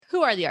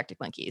who are the Arctic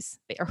Monkeys?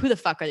 Or who the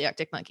fuck are the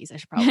Arctic Monkeys? I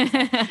should probably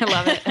say. I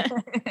love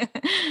it.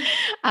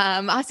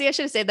 Honestly, I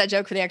should have saved that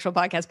joke for the actual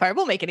podcast part.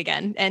 We'll make it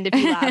again. And if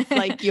you laugh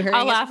like you heard,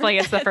 I'll laugh like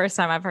it's the first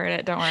time I've heard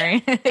it. Don't worry.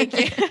 Thank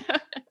you.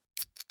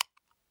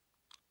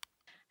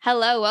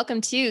 Hello,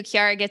 welcome to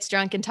Kiara Gets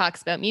Drunk and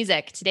Talks About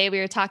Music. Today we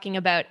are talking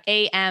about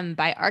AM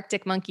by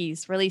Arctic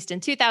Monkeys, released in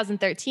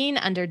 2013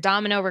 under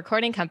Domino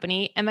Recording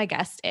Company, and my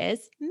guest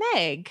is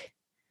Meg.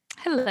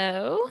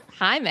 Hello.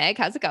 Hi, Meg.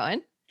 How's it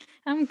going?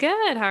 I'm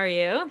good. How are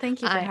you?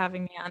 Thank you for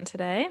having me on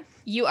today.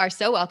 You are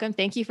so welcome.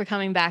 Thank you for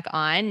coming back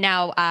on.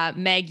 Now,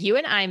 Meg, you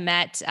and I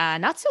met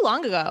not so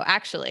long ago,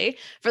 actually,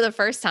 for the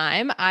first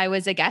time. I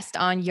was a guest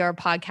on your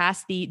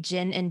podcast, the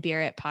Gin and Beer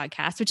It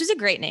podcast, which is a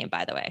great name,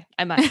 by the way,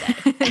 I must say.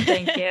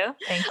 Thank you.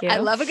 Thank you. I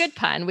love a good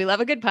pun. We love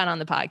a good pun on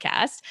the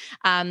podcast.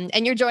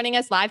 And you're joining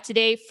us live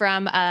today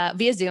from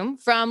via Zoom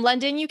from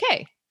London,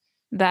 UK.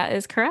 That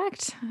is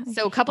correct.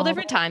 So a couple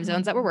different time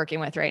zones that we're working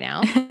with right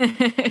now.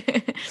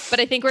 But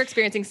I think we're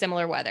experiencing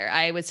similar weather.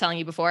 I was telling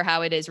you before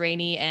how it is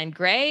rainy and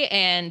gray.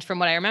 And from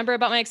what I remember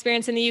about my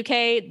experience in the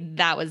UK,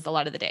 that was a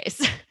lot of the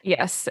days.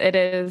 Yes, it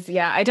is.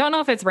 Yeah. I don't know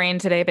if it's rain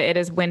today, but it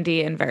is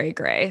windy and very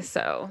gray.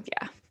 So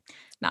yeah.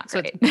 Not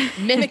great. So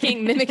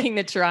mimicking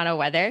the Toronto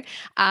weather.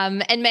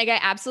 And Meg, I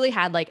absolutely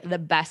had like the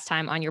best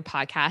time on your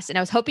podcast. And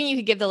I was hoping you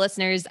could give the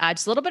listeners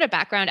just a little bit of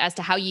background as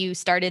to how you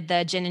started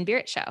the Gin and Beer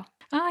It show.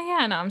 Oh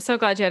yeah, no, I'm so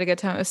glad you had a good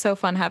time. It was so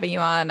fun having you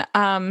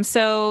on.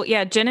 So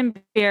yeah, Gin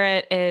and Beer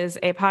It is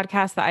a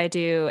podcast that I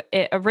do.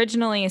 It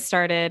originally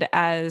started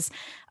as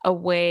a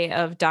way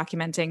of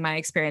documenting my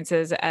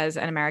experiences as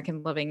an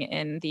American living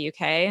in the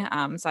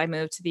UK. So I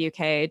moved to the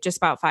UK just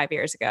about 5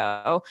 years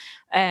ago,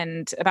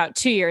 and about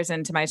 2 years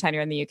into my tenure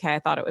in the UK, I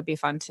thought it would be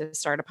fun to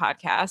start a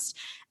podcast.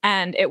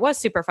 And it was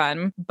super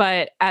fun,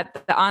 but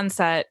at the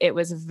onset, it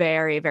was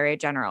very, very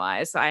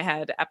generalized. So I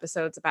had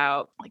episodes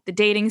about like the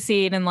dating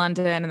scene in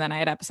London, and then I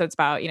had episodes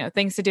about,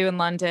 things to do in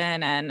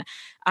London. And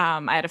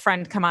I had a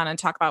friend come on and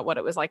talk about what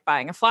it was like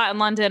buying a flat in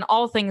London,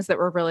 all things that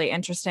were really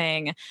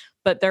interesting.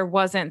 But there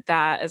wasn't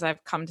that, as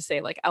I've come to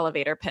say, like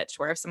elevator pitch,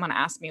 where if someone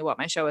asked me what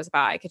my show was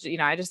about, I could,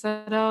 I just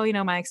said,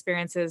 my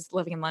experiences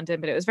living in London,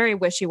 but it was very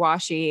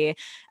wishy-washy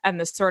and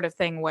the sort of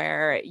thing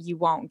where you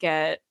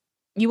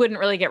wouldn't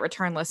really get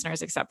return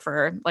listeners except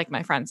for like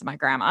my friends and my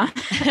grandma.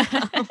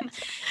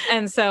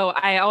 And so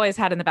I always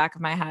had in the back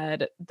of my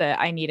head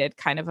that I needed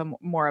kind of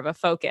more of a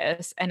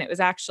focus. And it was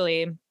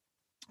actually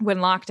when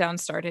lockdown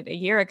started a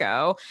year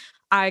ago,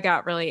 I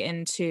got really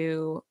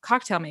into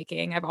cocktail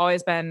making. I've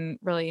always been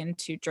really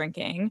into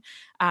drinking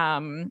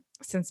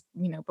since,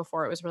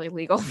 before it was really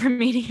legal for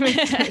me to even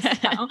do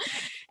so.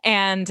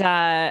 And,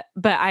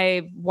 but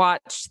I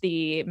watched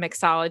the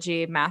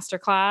mixology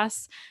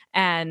masterclass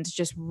and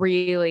just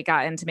really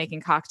got into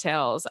making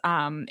cocktails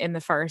in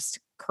the first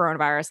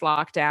coronavirus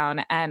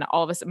lockdown. And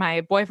all of us,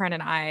 my boyfriend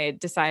and I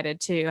decided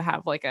to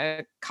have like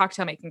a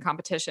cocktail making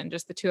competition,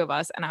 just the two of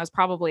us. And I was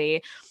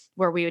probably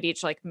where we would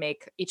each like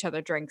make each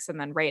other drinks and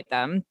then rate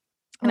them.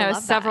 And I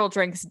was several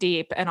drinks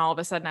deep. And all of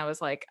a sudden I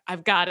was like,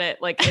 I've got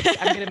it. Like,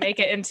 I'm going to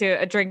make it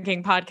into a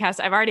drinking podcast.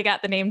 I've already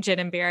got the name Gin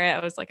and Beer It. I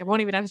was like, I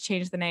won't even have to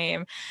change the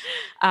name.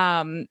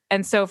 And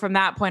so from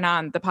that point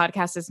on, the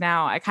podcast is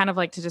now, I kind of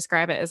like to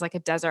describe it as like a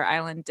desert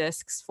island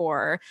discs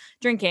for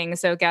drinking.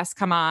 So guests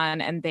come on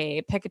and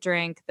they pick a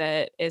drink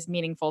that is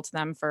meaningful to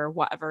them for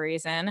whatever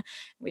reason.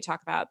 We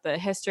talk about the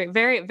history,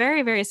 very,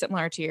 very, very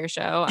similar to your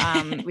show.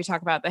 We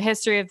talk about the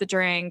history of the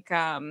drink,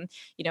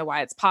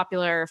 why it's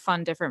popular,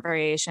 fun, different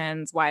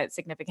variations, why it's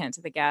significant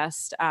to the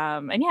guest.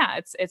 And yeah,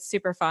 it's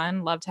super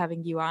fun. Loved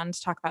having you on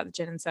to talk about the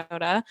gin and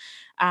soda.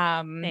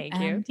 Thank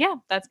you. Yeah,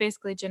 that's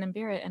basically Gin and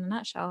Beer It in a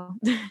nutshell.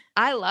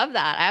 I love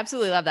that. I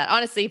absolutely love that.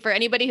 Honestly, for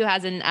anybody who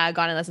hasn't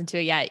gone and listened to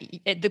it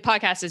yet, the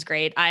podcast is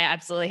great. I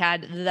absolutely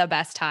had the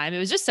best time. It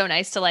was just so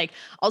nice to like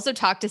also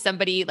talk to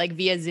somebody like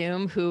via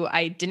Zoom who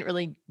I didn't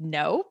really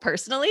know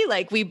personally.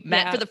 Like we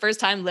met for the first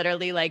time,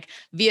 literally like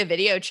via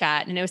video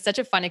chat. And it was such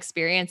a fun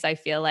experience, I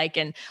feel like.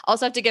 And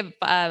also have to give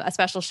a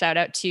special shout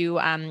out to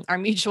our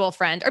mutual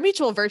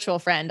virtual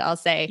friend, I'll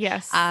say.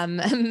 Yes.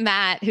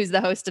 Matt, who's the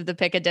host of the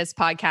Pick a Disc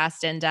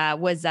podcast and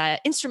was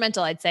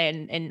instrumental, I'd say,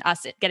 in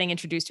us getting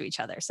introduced to each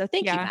other. So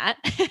thank you, Matt.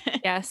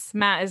 Yes.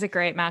 Matt is a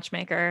great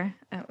matchmaker.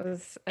 It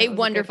was a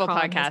wonderful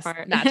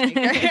podcast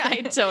matchmaker.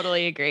 I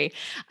totally agree.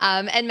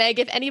 And Meg,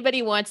 if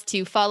anybody wants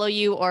to follow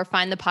you or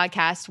find the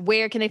podcast,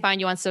 where can they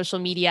find you on social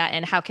media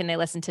and how can they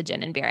listen to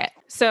Gin and Beer It?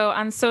 So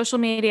on social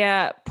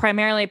media,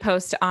 primarily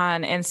post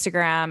on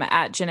Instagram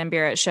at Gin and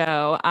Beer It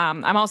Show.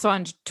 I'm also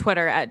on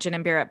Twitter at Gin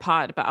and Beer It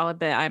Pod, but I'll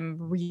admit I'm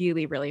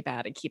really, really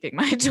bad at keeping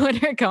my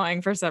Twitter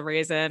going for some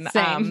reason.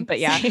 But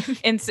yeah,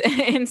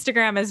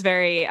 Instagram is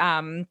very,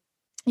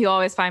 you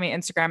always find me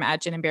Instagram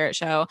at Gin and Beer It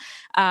Show.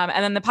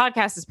 And then the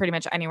podcast is pretty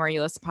much anywhere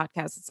you listen to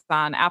podcasts. It's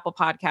on Apple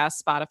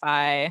Podcasts,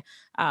 Spotify,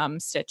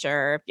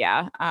 Stitcher.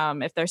 Yeah.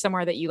 If there's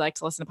somewhere that you like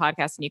to listen to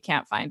podcasts and you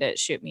can't find it,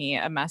 shoot me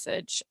a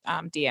message,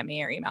 DM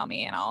me or email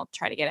me and I'll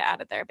try to get it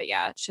added there. But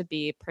yeah, it should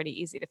be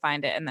pretty easy to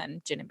find it. And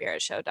then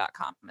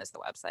ginandbeeritshow.com is the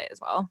website as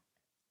well.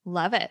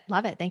 Love it.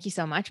 Love it. Thank you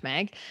so much,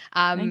 Meg.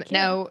 Thank you.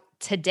 Now,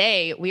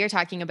 today we are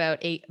talking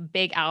about a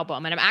big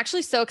album, and I'm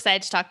actually so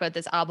excited to talk about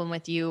this album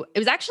with you. It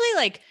was actually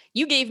like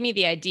you gave me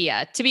the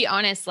idea. To be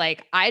honest,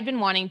 like I'd been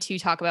wanting to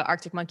talk about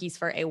Arctic Monkeys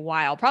for a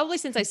while, probably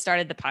since I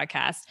started the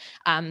podcast.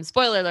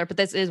 Spoiler alert, but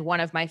this is one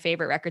of my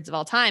favorite records of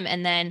all time.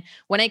 And then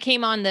when I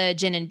came on the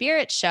Gin and Beer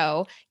It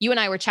show, you and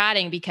I were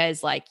chatting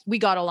because like we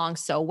got along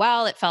so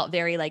well. It felt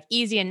very like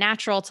easy and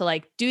natural to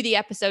like do the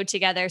episode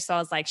together. So I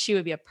was like, she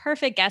would be a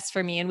perfect guest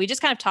for me. And we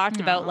just kind of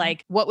talked about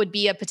like what would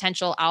be a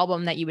potential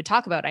album that you would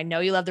talk about. I know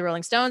you love the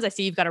Rolling Stones. I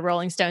see you've got a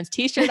Rolling Stones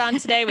t-shirt on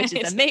today, which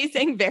is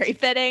amazing. Very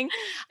fitting.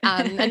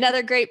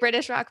 Another great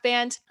British rock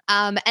band.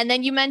 And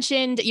then you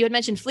had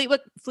mentioned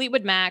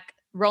Fleetwood Mac,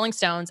 Rolling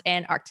Stones,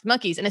 and Arctic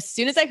Monkeys. And as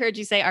soon as I heard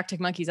you say Arctic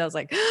Monkeys, I was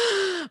like,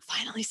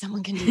 finally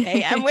someone can do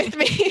AM with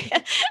me.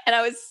 And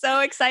I was so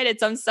excited.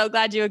 So I'm so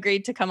glad you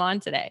agreed to come on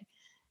today.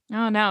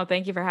 Oh, no.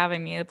 Thank you for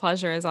having me. The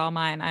pleasure is all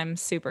mine. I'm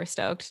super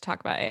stoked to talk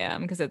about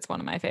AM because it's one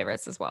of my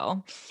favorites as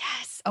well.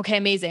 Yes. Okay,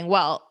 amazing.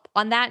 Well,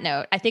 on that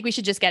note, I think we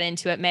should just get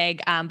into it,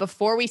 Meg.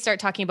 Before we start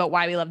talking about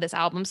why we love this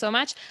album so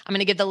much, I'm going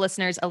to give the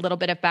listeners a little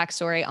bit of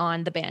backstory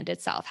on the band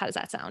itself. How does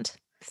that sound?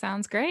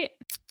 Sounds great.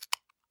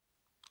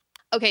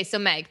 Okay, so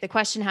Meg, the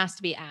question has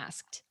to be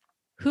asked.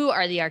 Who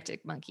are the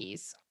Arctic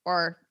Monkeys?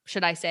 Or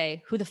should I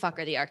say, who the fuck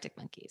are the Arctic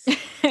Monkeys?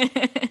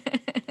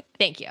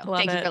 Thank you.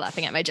 Thank you for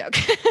laughing at my joke.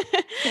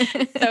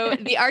 So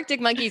the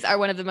Arctic Monkeys are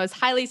one of the most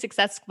highly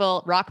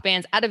successful rock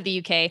bands out of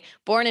the UK,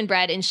 born and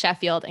bred in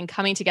Sheffield and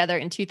coming together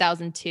in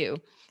 2002.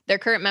 Their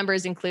current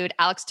members include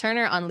Alex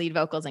Turner on lead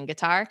vocals and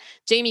guitar,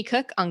 Jamie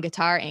Cook on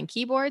guitar and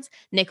keyboards,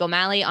 Nick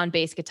O'Malley on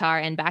bass guitar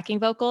and backing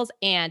vocals,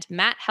 and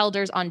Matt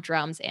Helders on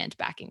drums and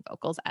backing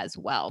vocals as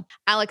well.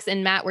 Alex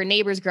and Matt were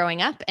neighbors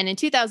growing up, and in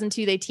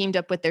 2002, they teamed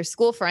up with their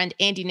school friend,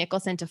 Andy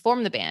Nicholson, to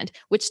form the band,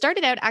 which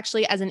started out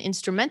actually as an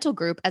instrumental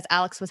group as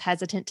Alex was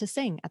hesitant to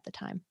sing at the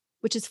time,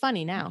 which is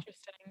funny now.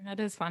 Interesting. That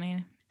is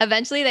funny.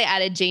 Eventually, they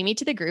added Jamie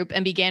to the group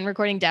and began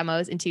recording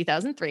demos in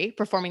 2003,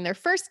 performing their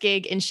first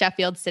gig in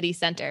Sheffield City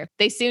Centre.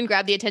 They soon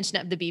grabbed the attention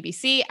of the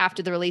BBC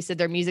after the release of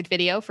their music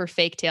video for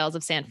Fake Tales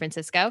of San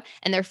Francisco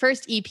and their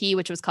first EP,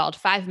 which was called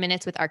 5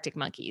 Minutes with Arctic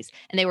Monkeys.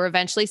 And they were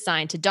eventually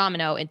signed to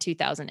Domino in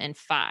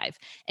 2005.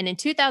 And in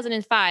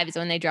 2005 is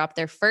when they dropped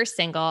their first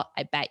single,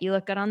 I Bet You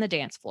Look Good on the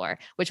Dance Floor,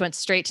 which went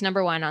straight to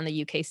 #1 on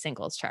the UK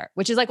singles chart,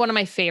 which is like one of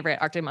my favorite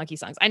Arctic Monkey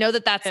songs. I know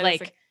that that's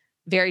like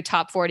very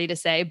top 40 to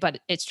say,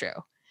 but it's true.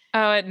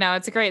 Oh, no,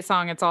 it's a great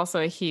song. It's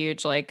also a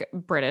huge like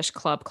British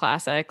club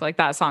classic. Like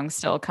that song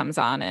still comes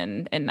on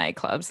in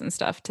nightclubs and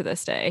stuff to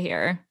this day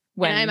here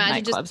when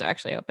nightclubs are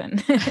actually open.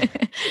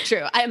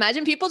 True. I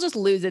imagine people just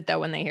lose it though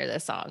when they hear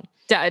this song.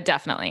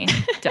 Definitely.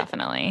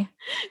 Definitely.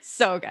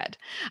 So good.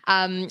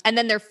 And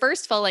then their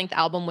first full-length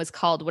album was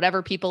called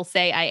Whatever People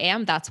Say I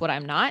Am, That's What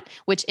I'm Not,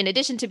 which in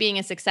addition to being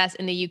a success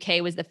in the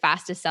UK was the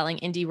fastest selling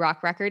indie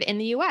rock record in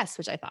the US,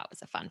 which I thought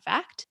was a fun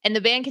fact. And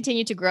the band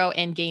continued to grow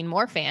and gain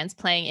more fans,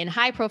 playing in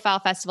high-profile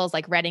festivals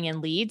like Reading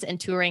and Leeds and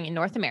touring in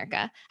North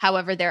America.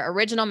 However, their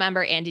original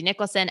member, Andy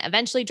Nicholson,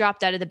 eventually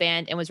dropped out of the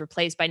band and was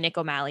replaced by Nick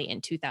O'Malley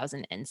in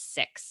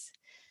 2006.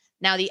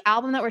 Now, the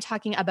album that we're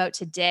talking about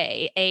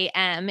today,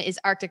 AM, is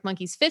Arctic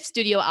Monkeys' 5th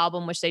studio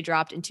album, which they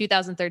dropped in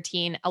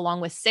 2013, along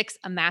with 6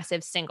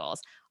 massive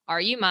singles. Are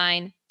You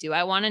Mine? Do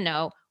I Want to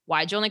Know?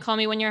 Why'd You Only Call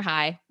Me When You're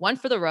High? One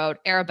for the Road,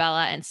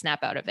 Arabella, and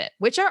Snap Out of It,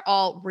 which are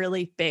all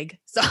really big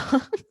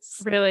songs.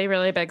 Really,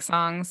 really big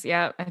songs.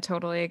 Yeah, I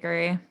totally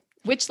agree.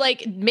 Which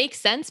like makes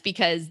sense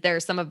because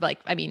there's some of like,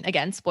 I mean,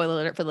 again, spoiler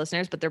alert for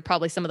listeners, but they're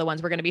probably some of the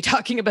ones we're going to be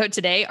talking about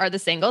today are the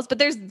singles, but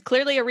there's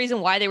clearly a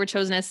reason why they were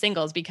chosen as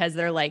singles because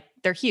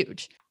they're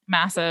huge.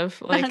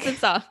 Massive. Like massive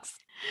songs.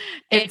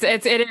 It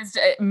is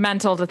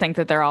mental to think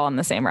that they're all on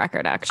the same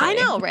record, actually. I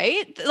know,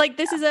 right? Like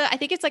this is I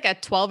think it's like a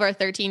 12 or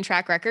 13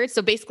 track record.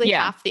 So basically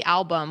half the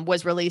album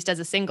was released as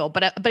a single.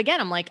 But again,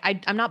 I'm like,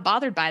 I'm not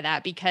bothered by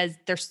that because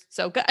they're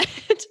so good.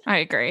 I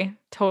agree.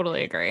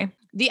 Totally agree.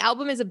 The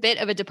album is a bit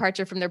of a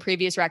departure from their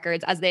previous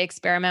records as they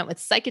experiment with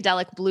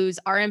psychedelic blues,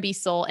 R&B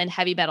soul, and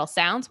heavy metal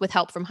sounds with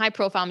help from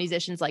high-profile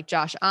musicians like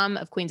Josh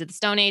of Queens of the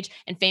Stone Age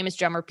and famous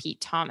drummer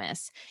Pete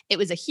Thomas. It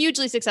was a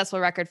hugely successful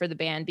record for the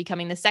band,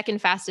 becoming the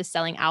second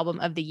fastest-selling album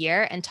of the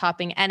year and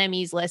topping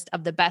NME's list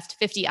of the best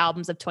 50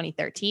 albums of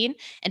 2013,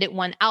 and it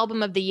won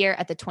Album of the Year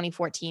at the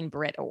 2014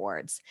 Brit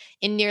Awards.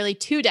 In nearly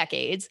 2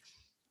 decades,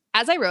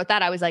 as I wrote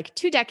that, I was like,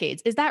 2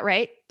 decades, is that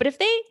right? But if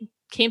they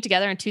came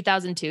together in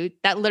 2002,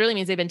 that literally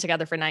means they've been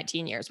together for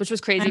 19 years, which was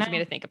crazy for me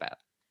to think about.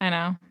 I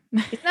know.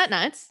 Isn't that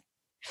nuts?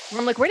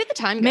 I'm like, where did the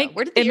time go?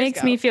 Where did the It years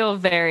makes go? me feel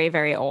very,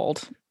 very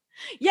old.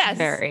 Yes.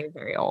 Very,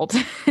 very old.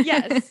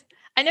 Yes.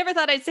 I never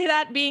thought I'd say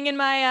that being in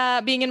my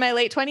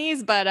late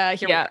 20s, but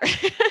here we are.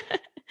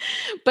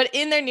 But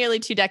in their nearly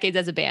 2 decades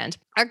as a band,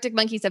 Arctic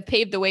Monkeys have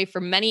paved the way for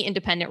many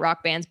independent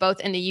rock bands, both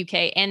in the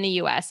UK and the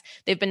US.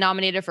 They've been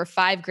nominated for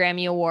 5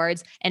 Grammy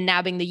Awards and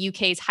nabbing the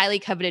UK's highly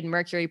coveted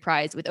Mercury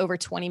Prize with over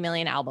 20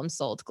 million albums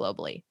sold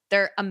globally.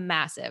 They're a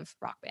massive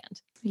rock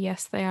band.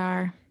 Yes, they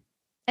are.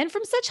 And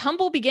from such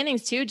humble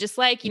beginnings too, just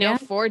like, Yeah.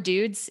 four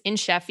dudes in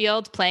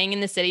Sheffield playing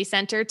in the city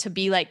center to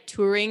be like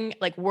touring,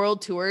 like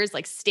world tours,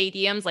 like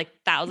stadiums, like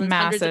thousands,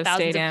 hundreds of Massive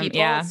thousands of stadium. people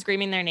Yeah.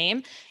 screaming their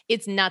name.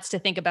 It's nuts to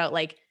think about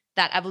like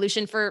that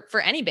evolution for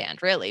any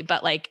band really.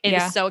 But like, it is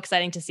Yeah. so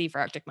exciting to see for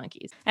Arctic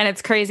Monkeys. And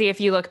it's crazy if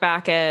you look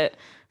back at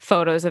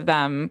photos of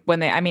them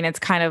when it's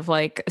kind of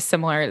like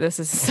similar. This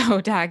is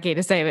so tacky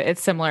to say, but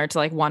it's similar to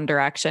like One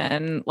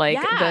Direction, like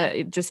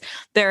Yeah. just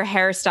their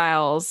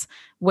hairstyles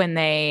when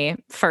they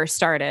first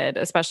started,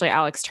 especially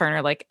Alex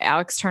Turner. Like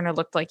Alex Turner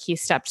looked like he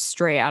stepped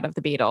straight out of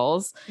the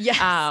Beatles. Yes.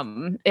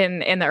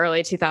 In the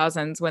early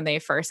 2000s when they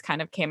first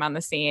kind of came on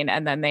the scene,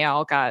 and then they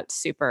all got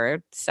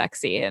super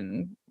sexy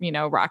and,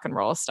 rock and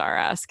roll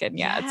star-esque. And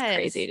yeah, Yes. it's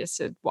crazy just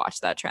to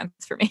watch that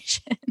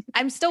transformation.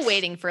 I'm still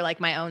waiting for like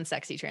my own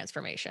sexy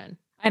transformation.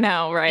 I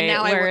know, right? And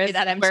now I worry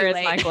that I'm too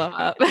late. My glow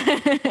up?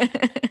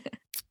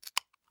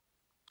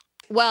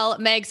 Well,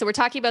 Meg, so we're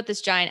talking about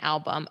this giant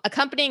album.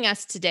 Accompanying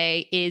us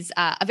today is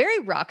a very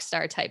rock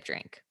star type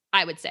drink,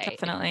 I would say.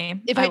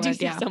 Definitely. If I do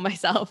say so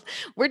myself.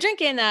 We're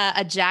drinking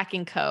a Jack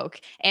and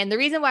Coke. And the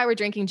reason why we're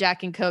drinking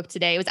Jack and Coke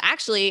today was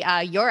actually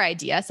your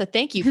idea. So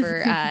thank you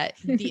for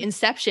the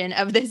inception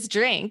of this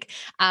drink.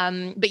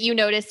 But you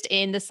noticed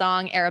in the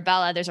song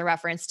Arabella, there's a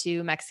reference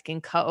to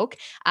Mexican Coke.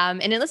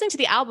 And in listening to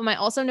the album, I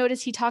also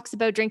noticed he talks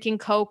about drinking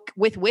Coke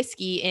with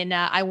whiskey in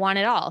I Want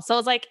It All. So I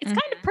was like, it's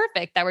kind of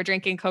perfect that we're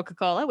drinking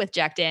Coca-Cola with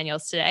Jack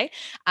Daniels today.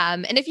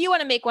 And if you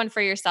want to make one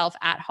for yourself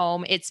at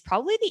home, it's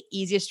probably the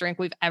easiest drink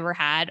we've ever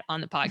had on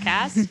the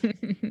podcast,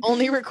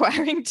 only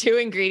requiring 2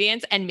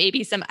 ingredients and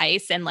maybe some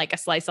ice and like a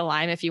slice of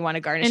lime if you want to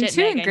garnish and it.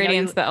 2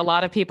 ingredients that a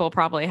lot of people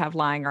probably have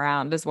lying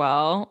around as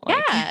well.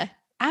 Like, yeah,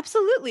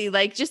 absolutely.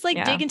 Like just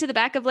like dig into the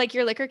back of like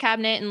your liquor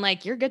cabinet and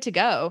like you're good to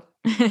go.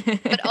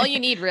 But all you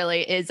need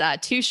really is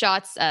 2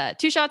 shots,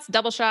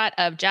 double shot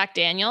of Jack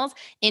Daniels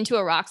into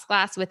a rocks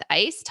glass with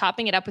ice,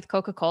 topping it up with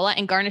Coca-Cola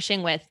and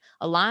garnishing with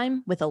a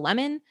lime, with a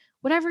lemon,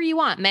 whatever you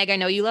want. Meg, I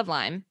know you love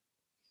lime.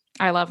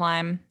 I love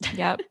lime.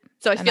 Yep.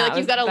 So I feel like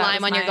you've got a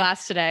lime on your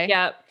glass today.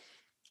 Yep.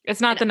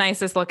 It's not the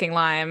nicest looking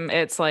lime.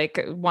 It's like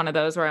one of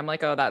those where I'm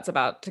like, oh, that's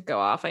about to go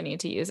off. I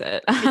need to use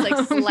it. It's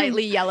like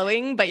slightly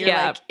yellowing, but you're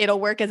like, it'll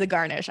work as a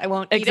garnish. I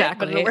won't eat it,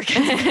 but it'll work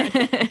as a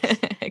garnish.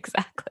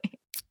 Exactly.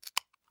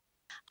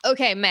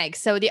 Okay, Meg.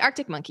 So the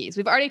Arctic Monkeys,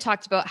 we've already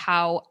talked about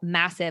how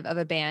massive of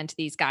a band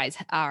these guys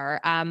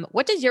are.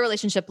 What does your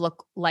relationship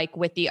look like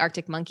with the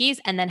Arctic Monkeys?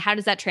 And then how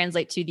does that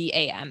translate to the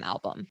AM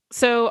album?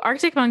 So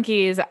Arctic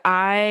Monkeys,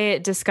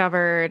 I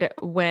discovered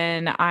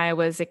when I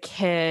was a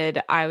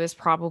kid. I was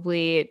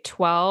probably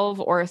 12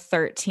 or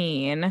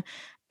 13.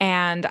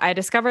 And I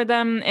discovered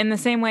them in the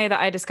same way that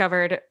I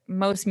discovered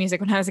most music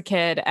when I was a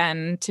kid.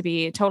 And to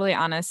be totally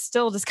honest,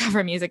 still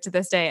discover music to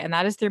this day. And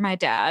that is through my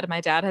dad.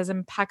 My dad has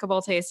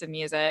impeccable taste in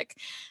music.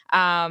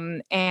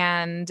 And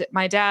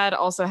my dad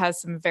also has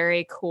some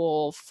very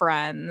cool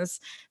friends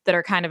that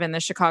are kind of in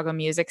the Chicago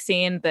music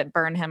scene that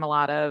burn him a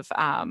lot of,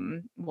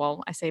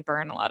 I say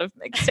burn a lot of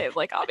mixtape.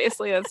 Like,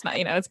 obviously that's not,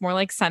 it's more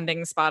like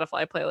sending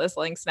Spotify playlist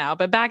links now.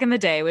 But back in the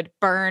day, would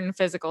burn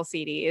physical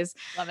CDs.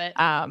 Love it.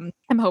 I'm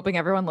hoping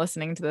everyone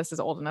listening to this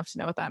is old enough to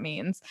know what that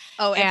means.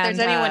 Oh, if there's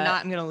anyone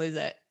not, I'm going to lose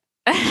it.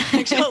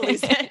 I'm going to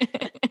lose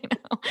it.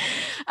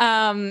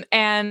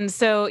 And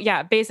so,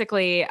 yeah,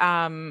 basically,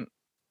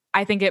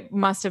 I think it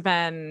must have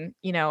been,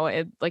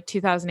 like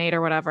 2008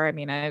 or whatever. I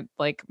mean,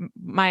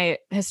 my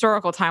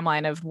historical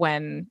timeline of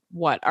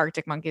what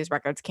Arctic Monkeys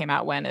records came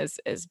out when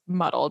is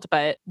muddled.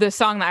 But the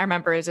song that I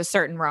remember is A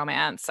Certain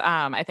Romance.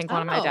 I think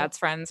one of my dad's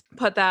friends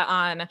put that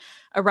on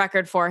a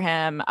record for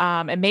him,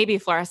 and maybe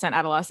Fluorescent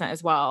Adolescent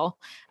as well.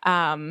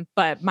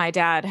 But my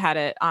dad had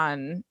it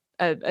on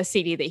a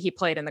CD that he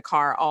played in the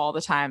car all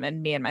the time,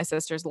 and me and my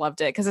sisters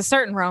loved it because A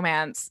Certain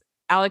Romance,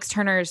 Alex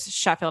Turner's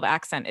Sheffield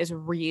accent is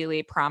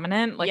really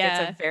prominent. Like it's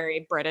a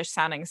very British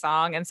sounding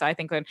song. And so I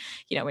think when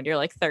you're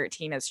like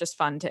 13, it's just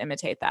fun to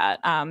imitate that.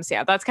 So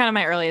yeah, that's kind of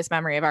my earliest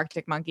memory of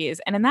Arctic Monkeys.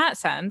 And in that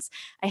sense,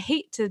 I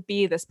hate to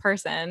be this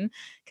person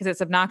because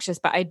it's obnoxious,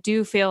 but I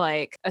do feel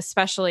like,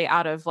 especially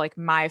out of like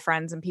my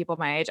friends and people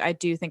my age, I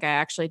do think I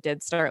actually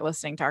did start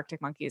listening to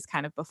Arctic Monkeys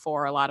kind of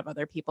before a lot of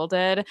other people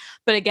did.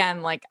 But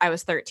again, like I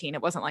was 13.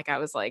 It wasn't like I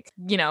was like,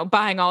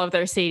 buying all of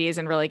their CDs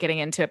and really getting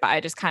into it, but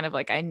I just kind of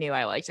like, I knew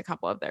I liked a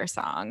couple of their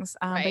songs.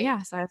 Right. But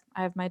yeah, so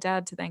I have my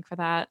dad to thank for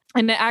that.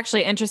 And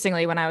actually,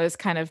 interestingly, when I was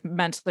kind of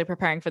mentally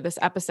preparing for this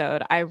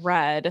episode, I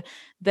read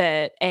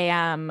that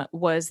AM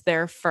was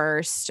their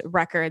first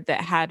record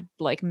that had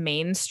like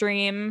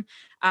mainstream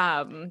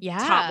top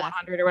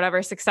 100 or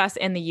whatever success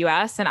in the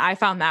US. And I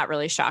found that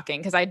really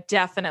shocking because I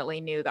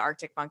definitely knew the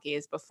Arctic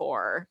Monkeys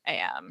before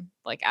AM,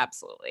 like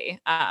absolutely.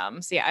 So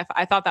yeah,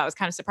 I thought that was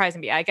kind of surprising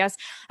me. I guess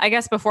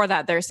before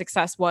that, their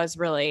success was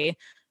really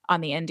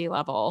on the indie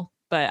level.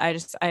 But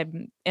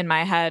I'm in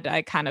my head,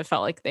 I kind of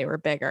felt like they were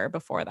bigger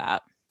before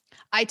that.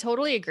 I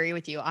totally agree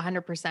with you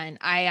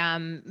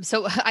 100%.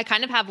 So I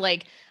kind of have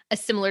like a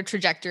similar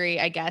trajectory,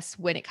 I guess,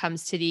 when it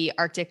comes to the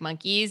Arctic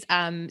Monkeys.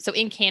 So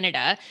in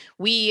Canada,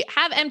 we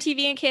have MTV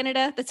in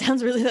Canada. That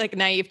sounds really like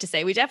naive to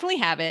say. We definitely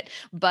have it,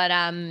 but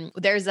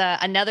there's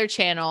another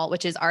channel,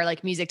 which is our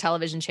like music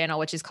television channel,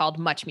 which is called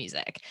Much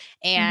Music.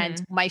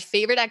 And my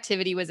favorite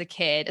activity was a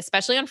kid,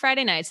 especially on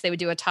Friday nights, they would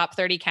do a top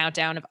 30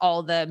 countdown of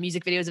all the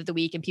music videos of the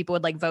week, and people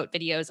would like vote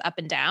videos up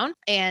and down.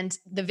 And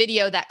the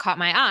video that caught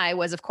my eye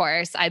was, of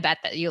course, I Bet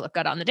That You Look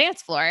Good on the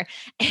Dance Floor.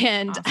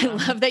 And I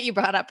love that you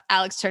brought up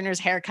Alex Turner's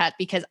haircut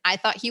because I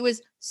thought he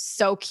was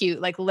so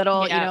cute, like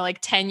little, like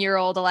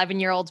 10-year-old,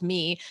 11-year-old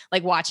me,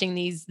 like watching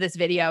this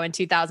video in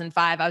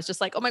 2005. I was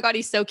just like, oh my God,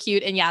 he's so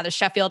cute. And yeah, the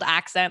Sheffield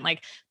accent,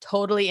 like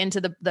totally into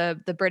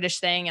the British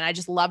thing. And I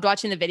just loved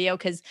watching the video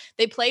because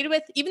they played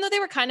with, even though they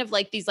were kind of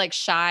like these like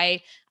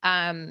shy,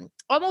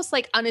 almost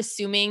like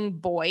unassuming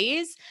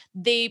boys,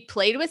 they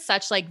played with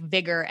such like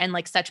vigor and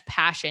like such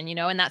passion,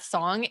 and that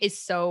song is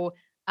so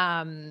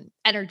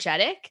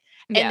energetic.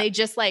 And they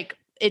just like,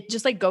 it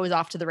just like goes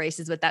off to the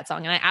races with that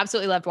song. And I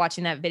absolutely loved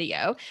watching that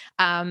video.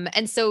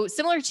 And so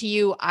similar to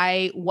you,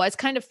 I was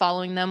kind of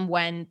following them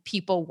when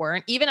people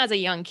weren't, even as a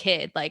young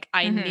kid. Like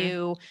I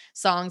knew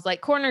songs like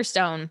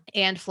Cornerstone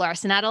and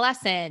Fluorescent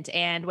Adolescent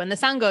and When the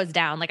Sun Goes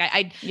Down. Like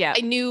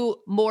I knew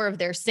more of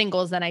their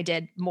singles than I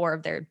did more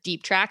of their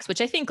deep tracks, which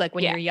I think like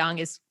when you're young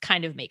is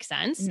kind of makes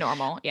sense.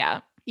 Normal.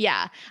 Yeah.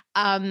 Yeah.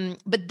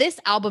 But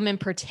this album in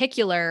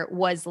particular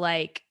was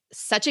like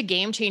such a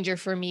game changer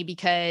for me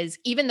because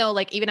even though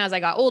like, even as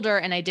I got older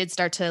and I did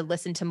start to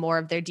listen to more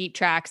of their deep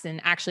tracks and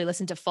actually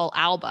listen to full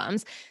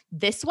albums,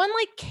 this one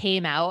like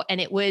came out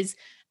and it was,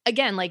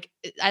 again, like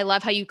I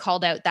love how you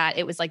called out that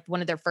it was like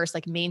one of their first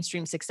like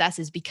mainstream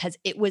successes because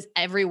it was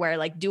everywhere.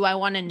 Like, Do I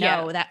Want to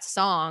Know, that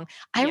song?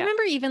 I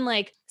remember even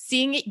like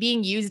seeing it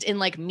being used in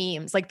like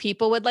memes. Like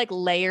people would like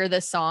layer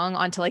the song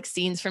onto like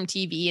scenes from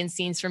TV and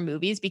scenes from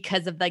movies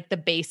because of like the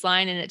bass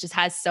line, and it just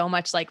has so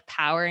much like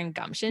power and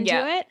gumption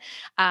to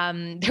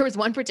it. There was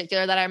one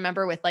particular that I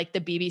remember with like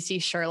the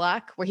BBC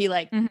Sherlock where he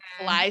like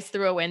flies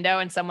through a window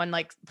and someone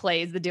like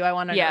plays the Do I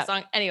Want to Know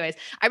song. Anyways,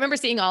 I remember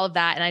seeing all of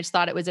that and I just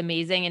thought it was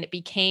amazing, and it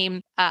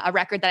became a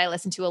record that I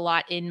listened to a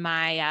lot in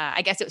my,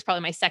 I guess it was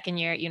probably my second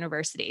year at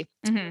university.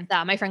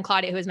 My friend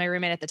Claudia, who was my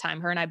roommate at the time,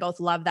 her and I both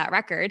loved that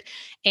record,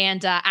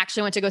 and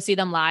actually went to go see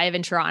them live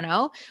in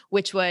Toronto,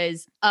 which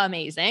was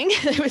amazing.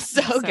 It was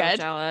so good.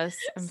 Jealous.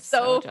 I'm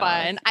so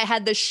fun. I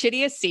had the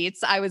shittiest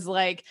seats. I was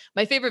like,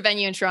 my favorite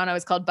venue in Toronto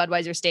is called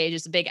Budweiser Stage.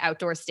 It's a big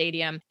outdoor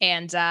stadium.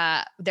 And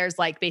there's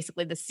like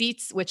basically the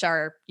seats, which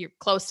are you're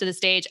close to the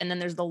stage. And then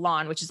there's the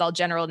lawn, which is all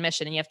general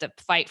admission. And you have to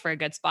fight for a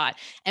good spot.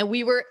 And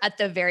we were at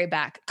the very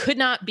back. Could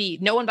not be,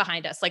 no one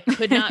behind us, like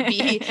could not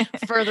be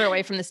further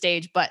away from the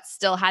stage, but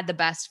still had the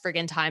best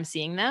friggin' time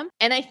seeing them.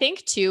 And I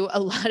think too,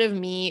 a lot of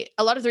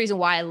the reason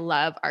why I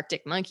love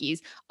Arctic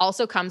Monkeys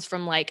also comes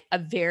from like a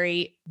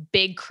very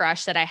big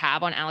crush that I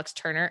have on Alex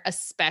Turner,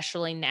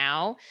 especially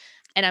now.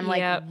 And I'm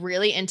like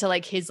really into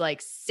like his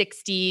like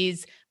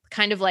 60s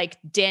kind of like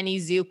Danny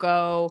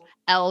Zuko,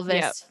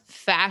 Elvis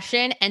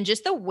fashion, and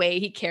just the way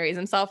he carries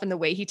himself and the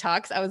way he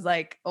talks. I was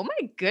like, oh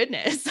my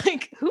goodness,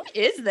 like who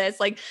is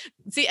this? Like,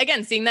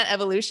 seeing that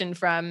evolution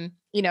from,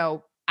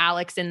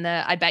 Alex in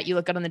the I Bet You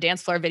Look Good on the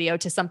Dance Floor video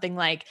to something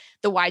like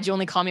the Why'd You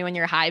Only Call Me When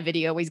You're High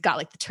video. He's got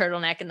like the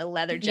turtleneck and the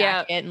leather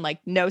jacket and like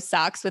no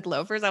socks with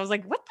loafers. I was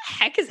like, what the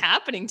heck is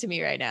happening to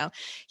me right now?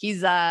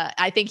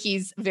 I think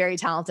he's very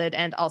talented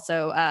and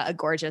also a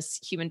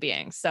gorgeous human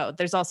being. So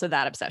there's also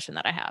that obsession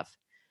that I have.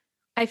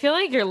 I feel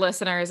like your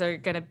listeners are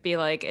going to be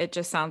like, it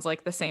just sounds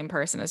like the same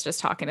person is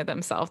just talking to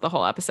themselves the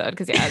whole episode.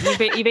 Cause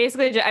you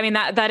basically, I mean,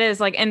 that is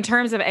like, in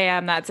terms of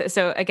AM, that's,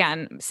 so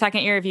again,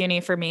 second year of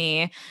uni for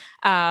me.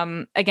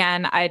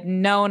 Again, I'd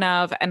known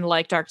of and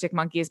liked Arctic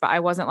Monkeys, but I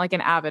wasn't like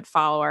an avid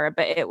follower,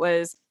 but it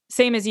was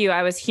same as you.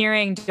 I was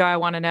hearing Do I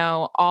Want to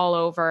Know all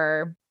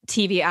over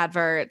TV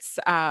adverts.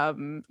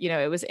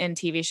 It was in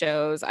TV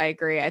shows. I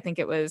agree. I think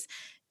it was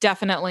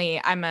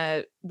definitely,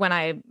 when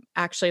I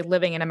actually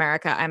living in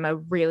America, I'm a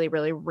really,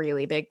 really,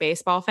 really big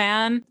baseball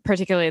fan,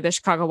 particularly the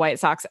Chicago White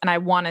Sox. And I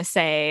want to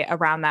say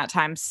around that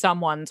time,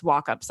 someone's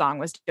walk-up song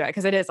was Do It,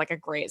 because it is like a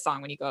great song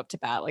when you go up to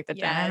bat, like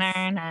the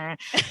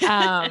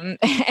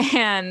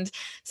and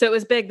so it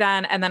was big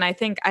then. And then I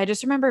think I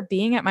just remember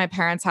being at my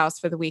parents' house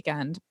for the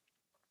weekend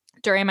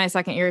during my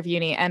second year of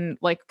uni, and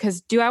like,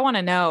 because Do I Want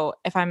to Know,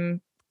 if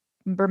I'm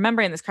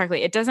remembering this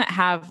correctly, it doesn't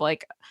have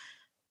like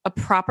a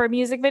proper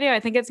music video. I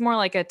think it's more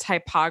like a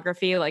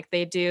typography. Like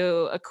they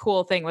do a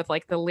cool thing with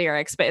like the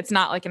lyrics, but it's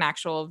not like an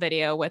actual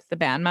video with the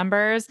band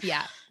members.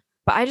 Yeah.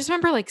 But I just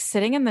remember like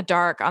sitting in the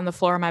dark on the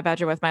floor of my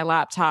bedroom with my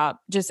laptop,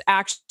 just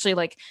actually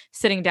like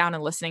sitting down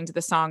and listening to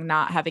the song,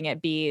 not having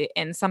it be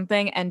in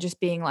something, and just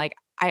being like,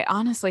 I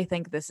honestly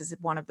think this is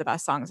one of the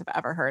best songs I've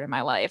ever heard in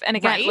my life. And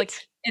again, like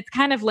it's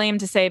kind of lame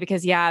to say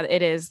because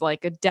it is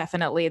like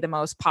definitely the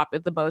most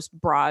the most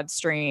broad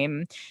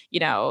stream,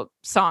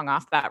 song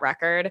off that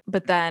record.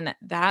 But then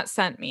that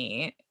sent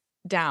me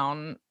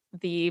down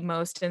the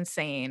most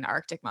insane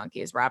Arctic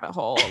Monkeys rabbit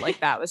hole.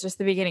 Like that was just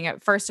the beginning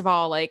of, first of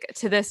all, like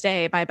to this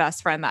day, my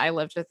best friend that I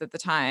lived with at the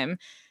time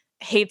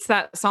hates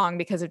that song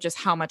because of just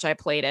how much I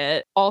played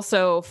it,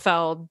 also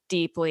fell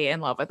deeply in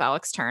love with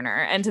Alex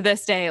Turner. And to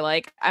this day,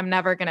 like I'm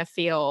never going to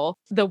feel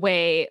the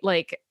way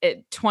like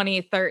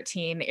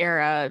 2013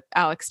 era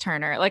Alex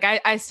Turner. Like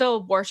I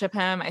still worship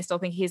him. I still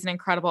think he's an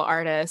incredible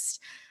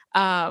artist.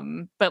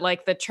 But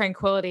like the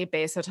Tranquility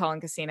Base Hotel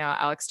and Casino,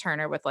 Alex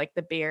Turner with like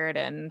the beard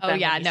and Oh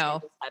yeah,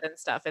 no. and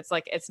stuff. It's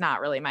like, it's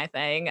not really my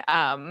thing.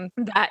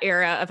 That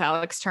era of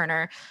Alex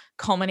Turner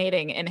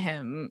culminating in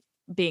him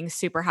being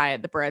super high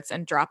at the Brits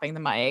and dropping the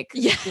mic.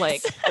 Yes.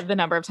 Like the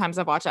number of times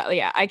I've watched that.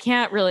 Yeah, I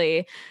can't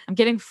really, I'm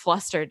getting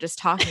flustered just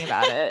talking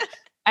about it.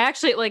 I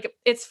actually like,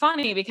 it's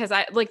funny because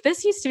I like,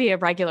 this used to be a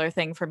regular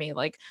thing for me,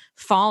 like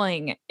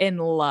falling in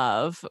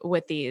love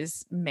with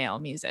these male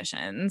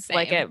musicians.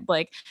 Same.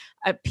 Like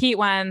Pete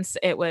Wentz,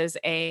 it was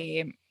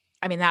I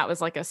mean, that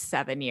was like a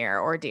 7-year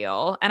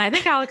ordeal. And I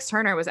think Alex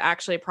Turner was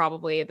actually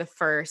probably the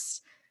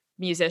first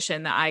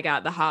musician that I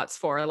got the hots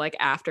for. Like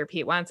after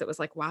Pete Wentz, it was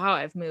like, wow,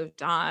 I've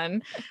moved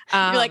on.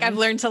 You're like, I've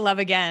learned to love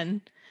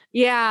again.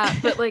 Yeah,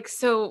 but like,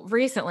 so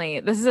recently,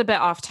 this is a bit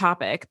off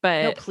topic,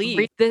 but no,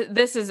 please.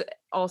 This is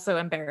also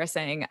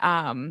embarrassing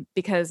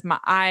because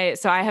I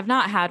have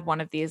not had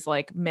one of these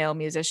like male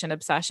musician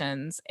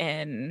obsessions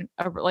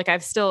like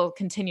I've still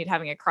continued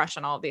having a crush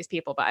on all of these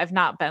people, but I've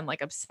not been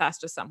like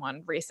obsessed with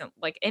someone recent,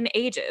 like in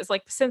ages,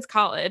 like since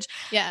college.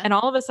 Yeah. And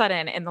all of a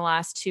sudden in the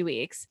last 2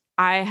 weeks,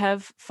 I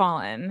have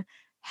fallen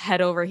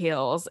head over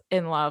heels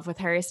in love with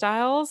Harry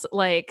Styles.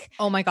 Like,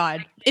 oh my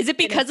God. Is it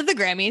because of the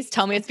Grammys?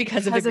 Tell me it's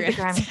because of the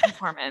Grammy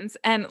performance.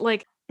 And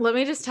like, let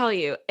me just tell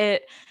you,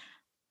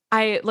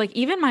 I like,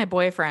 even my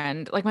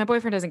boyfriend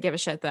doesn't give a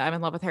shit that I'm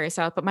in love with Harry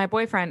Styles, but my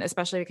boyfriend,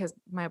 especially because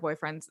my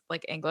boyfriend's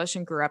like English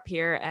and grew up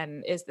here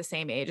and is the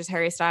same age as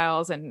Harry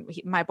Styles. And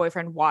my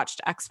boyfriend watched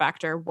X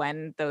Factor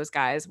when those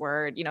guys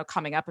were, you know,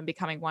 coming up and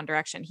becoming One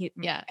Direction.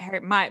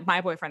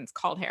 My boyfriend's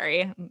called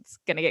Harry. It's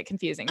going to get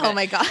confusing. Oh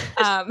my God.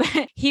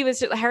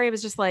 Harry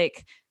was just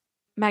like,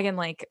 Megan,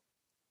 like,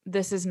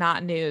 this is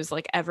not news.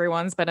 Like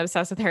everyone's been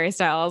obsessed with Harry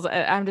Styles.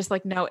 I'm just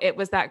like, no, it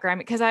was that Grammy.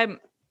 Because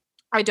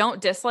I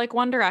don't dislike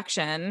One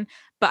Direction,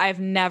 but I've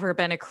never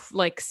been a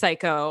like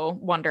psycho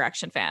One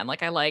Direction fan.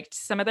 Like I liked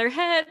some of their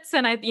hits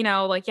and I, you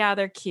know, like, yeah,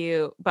 they're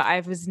cute, but I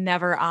was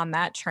never on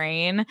that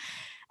train.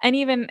 And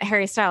even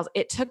Harry Styles,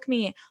 it took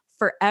me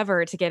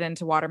forever to get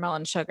into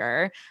Watermelon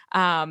Sugar.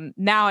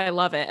 Now I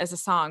love it as a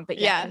song, but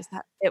yeah.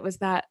 It was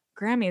that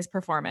Grammys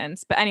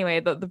performance. But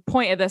anyway, the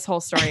point of this whole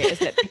story is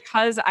that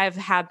because I've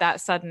had that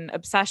sudden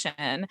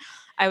obsession,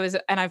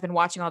 I've been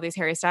watching all these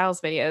Harry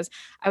Styles videos,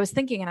 I was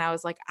thinking, and I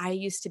was like, I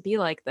used to be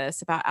like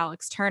this about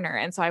Alex Turner.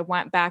 And so I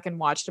went back and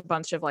watched a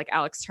bunch of like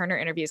Alex Turner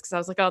interviews because I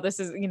was like, oh, this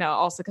is, you know,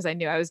 also because I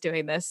knew I was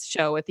doing this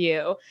show with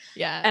you.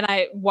 Yeah.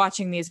 And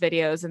watching these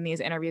videos and these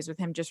interviews with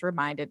him just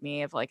reminded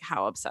me of like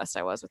how obsessed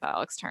I was with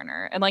Alex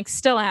Turner, and like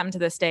still am to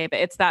this day, but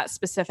it's that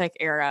specific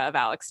era of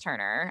Alex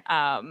Turner.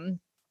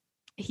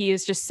 He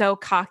is just so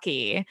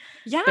cocky.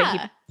 Yeah. But he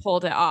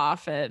pulled it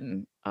off,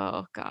 and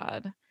oh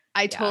God.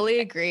 I totally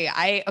agree.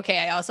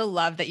 I also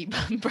love that you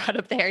brought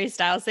up the Harry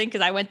Styles thing because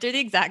I went through the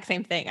exact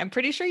same thing. I'm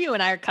pretty sure you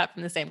and I are cut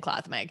from the same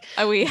cloth, Meg.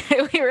 We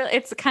really,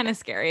 it's kind of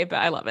scary, but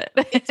I love it.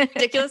 It's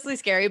ridiculously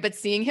scary, but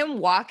seeing him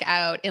walk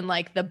out in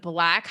like the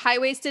black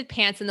high-waisted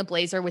pants and the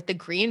blazer with the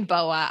green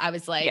boa, I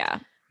was like, yeah,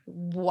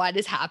 what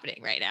is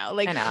happening right now?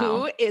 Like,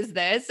 who is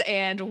this?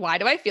 And why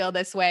do I feel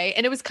this way?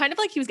 And it was kind of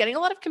like he was getting a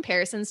lot of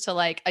comparisons to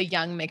like a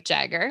young Mick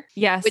Jagger.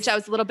 Yes. Which I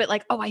was a little bit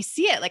like, oh, I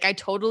see it. Like, I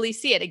totally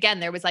see it.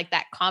 Again, there was like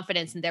that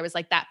confidence and there was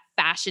like that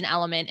fashion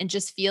element and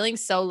just feeling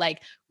so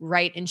like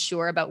right and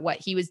sure about what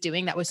he was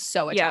doing. That was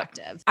so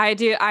attractive.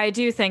 Yeah. I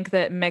do think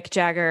that Mick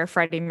Jagger,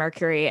 Freddie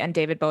Mercury, and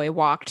David Bowie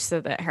walked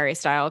so that Harry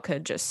Styles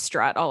could just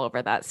strut all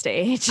over that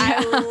stage. I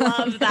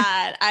love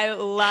that. I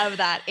love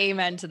that.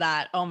 Amen to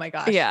that. Oh my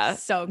gosh. Yeah.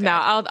 So good. No,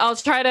 I'll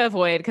try to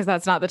avoid because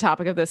that's not the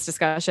topic of this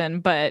discussion.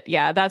 But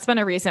yeah, that's been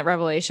a recent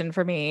revelation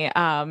for me.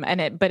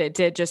 But it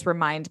did just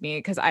remind me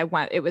because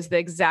it was the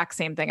exact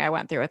same thing I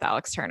went through with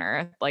Alex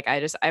Turner. Like I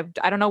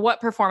don't know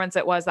what performance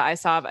it was that I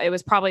saw. It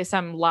was probably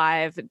some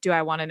live Do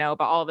I Want to Know,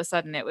 but all of a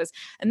sudden it was,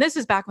 and this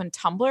was back when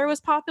Tumblr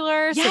was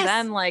popular. Yes. So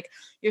then like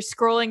you're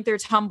scrolling through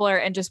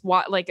Tumblr and just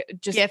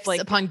gifts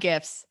upon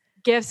gifts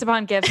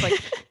upon gifts,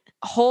 like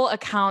whole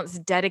accounts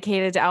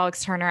dedicated to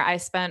Alex Turner. I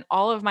spent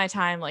all of my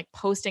time like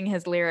posting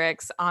his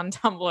lyrics on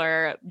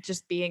Tumblr,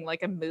 just being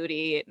like a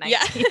moody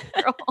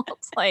 19-year-old.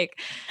 Like,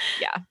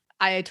 yeah.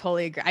 I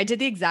totally agree. I did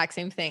the exact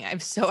same thing. I'm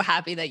so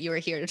happy that you were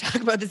here to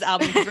talk about this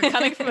album because we're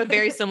coming from a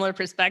very similar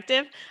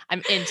perspective.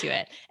 I'm into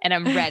it and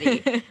I'm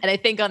ready. And I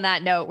think on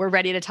that note, we're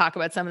ready to talk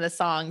about some of the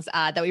songs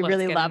that we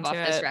really love off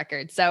this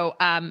record. So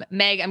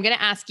Meg, I'm going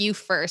to ask you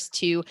first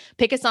to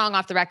pick a song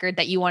off the record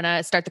that you want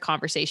to start the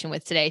conversation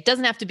with today. It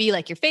doesn't have to be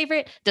like your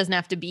favorite, doesn't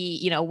have to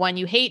be, one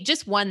you hate,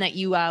 just one that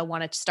you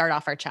want to start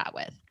off our chat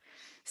with.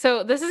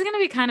 So this is going to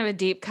be kind of a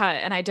deep cut,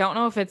 and I don't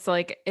know if it's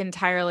like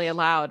entirely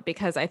allowed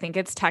because I think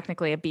it's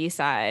technically a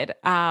B-side.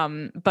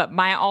 But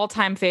my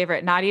all-time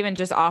favorite, not even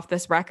just off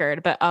this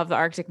record, but of the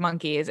Arctic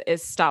Monkeys,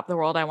 is "Stop the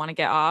World, I Want to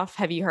Get Off."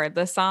 Have you heard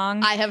this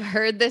song? I have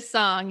heard this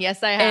song.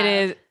 Yes, I have.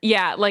 It is,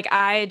 yeah. Like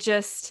I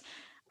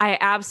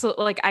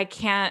absolutely like. I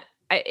can't.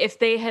 If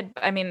they had,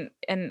 I mean,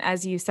 and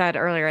as you said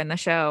earlier in the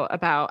show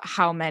about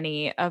how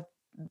many of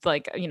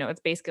like,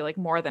 it's basically like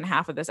more than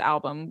half of this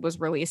album was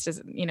released as,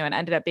 and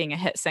ended up being a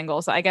hit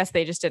single. So I guess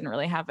they just didn't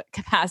really have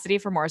capacity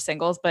for more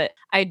singles. But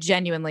I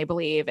genuinely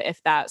believe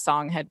if that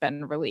song had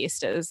been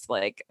released as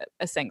like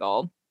a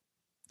single,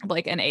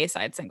 like an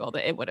A-side single,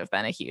 that it would have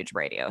been a huge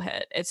radio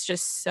hit. It's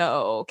just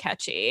so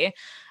catchy.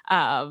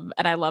 And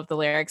I love the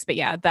lyrics. But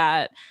yeah,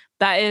 that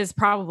is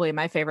probably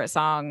my favorite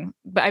song,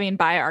 but I mean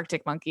by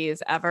Arctic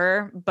Monkeys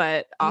ever,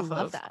 but off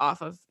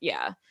of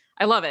yeah.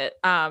 I love it.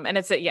 And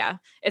it's like,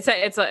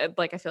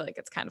 I feel like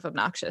it's kind of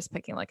obnoxious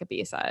picking like a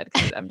B-side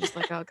because I'm just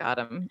like, oh God,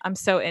 I'm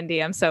so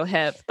indie, I'm so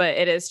hip, but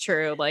it is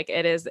true. Like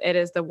it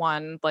is the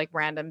one like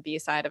random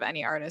B-side of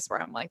any artist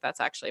where I'm like, that's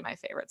actually my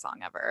favorite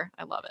song ever.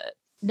 I love it.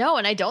 No,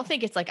 and I don't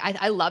think it's like,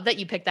 I love that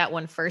you picked that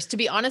one first. To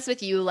be honest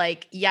with you,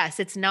 like, yes,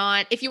 it's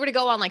not, if you were to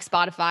go on like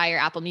Spotify or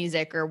Apple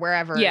Music or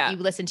wherever you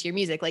listen to your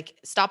music, like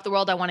Stop the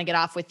World, I Want to Get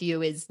Off With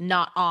You is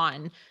not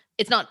on.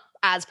 It's not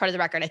as part of the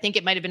record. I think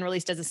it might've been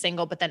released as a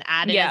single, but then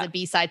added as a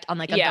B-side on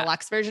like a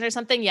deluxe version or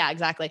something. Yeah,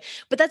 exactly.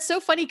 But that's so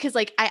funny because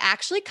like I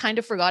actually kind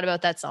of forgot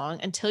about that song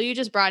until you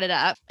just brought it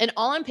up. And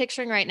all I'm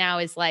picturing right now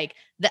is like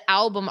the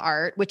album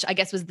art, which I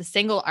guess was the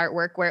single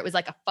artwork where it was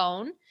like a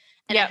phone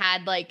and it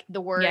had like the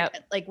word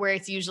like where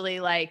it's usually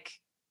like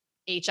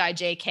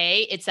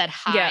HIJK, it said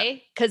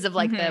hi because of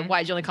like the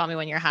Why'd You Only Call Me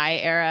When You're High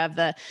era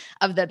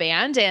of the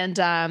band. And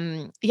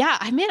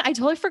I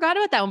totally forgot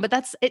about that one,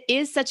 but it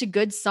is such a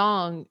good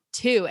song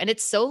too. And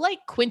it's so like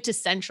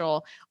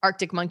quintessential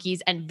Arctic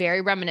Monkeys and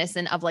very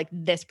reminiscent of like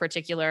this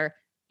particular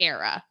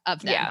era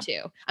of them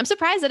too. I'm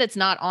surprised that it's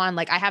not on,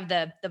 like I have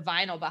the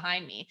vinyl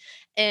behind me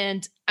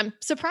and I'm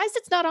surprised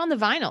it's not on the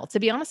vinyl, to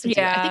be honest with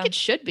you. I think it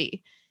should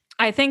be.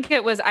 I think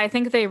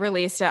they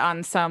released it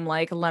on some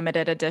like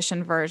limited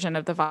edition version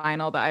of the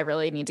vinyl that I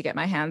really need to get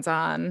my hands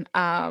on.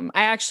 I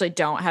actually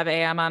don't have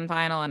AM on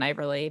vinyl and I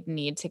really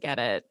need to get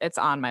it. It's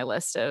on my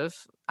list of,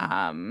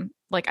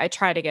 like I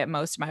try to get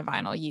most of my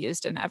vinyl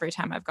used and every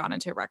time I've gone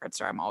into a record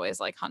store, I'm always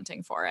like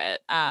hunting for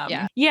it.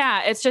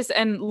 It's just,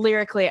 and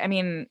lyrically, I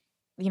mean,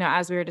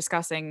 as we were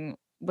discussing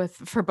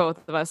for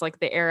both of us, like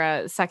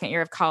the second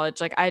year of college,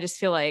 like I just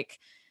feel like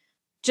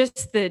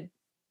just the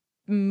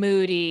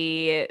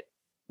moody,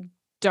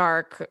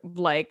 dark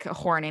like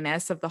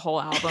horniness of the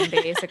whole album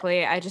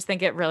basically. I just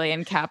think it really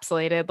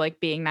encapsulated like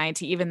being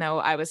 19, even though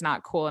I was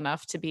not cool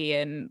enough to be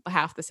in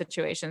half the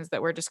situations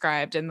that were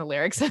described in the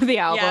lyrics of the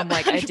album.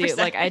 Like 100%. I do,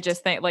 like I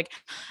just think like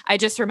I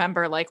just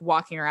remember like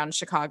walking around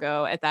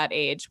Chicago at that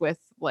age with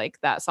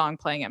like that song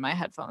playing in my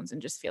headphones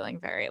and just feeling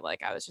very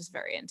like I was just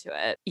very into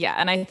it. Yeah.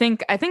 And I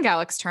think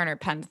Alex Turner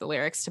penned the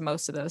lyrics to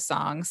most of those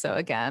songs. So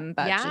again,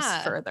 that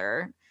just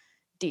further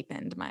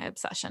deepened my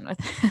obsession with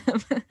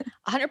him.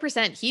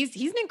 100%. He's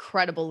an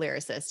incredible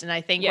lyricist. And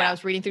I think when I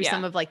was reading through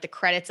some of like the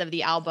credits of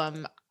the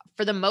album,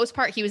 for the most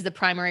part, he was the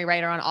primary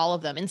writer on all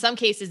of them. In some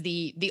cases,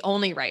 the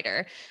only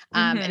writer.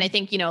 And I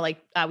think,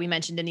 we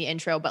mentioned in the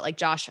intro, but like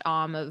Josh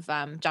Homme of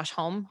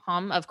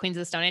Queens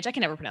of the Stone Age, I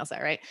can never pronounce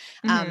that right.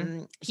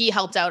 He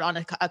helped out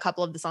on a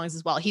couple of the songs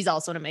as well. He's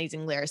also an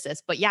amazing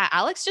lyricist. But yeah,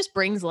 Alex just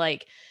brings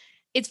like,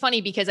 it's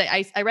funny because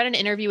I read an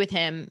interview with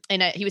him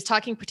and he was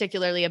talking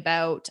particularly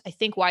about, I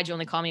think, Why'd You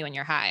Only Call Me When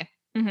You're High?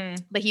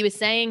 But he was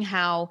saying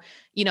how,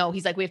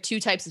 he's like, we have two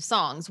types of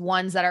songs,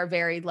 ones that are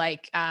very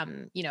like,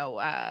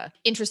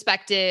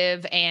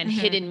 introspective and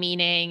hidden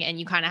meaning. And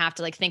you kind of have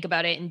to like think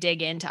about it and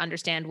dig in to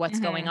understand what's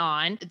going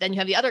on. Then you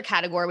have the other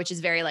category, which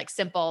is very like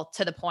simple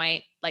to the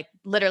point, like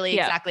literally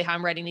exactly how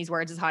I'm writing these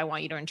words is how I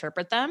want you to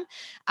interpret them.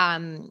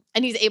 And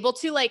he's able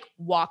to like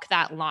walk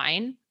that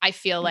line, I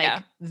feel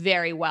like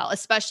very well,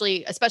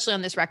 especially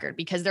on this record,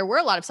 because there were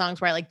a lot of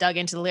songs where I like dug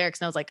into the lyrics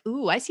and I was like,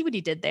 ooh, I see what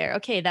he did there.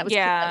 Okay. That was cool.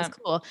 That was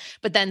cool.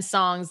 But then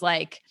songs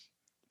like,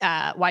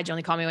 Why'd You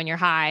Only Call Me When You're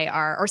High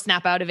or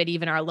Snap Out of It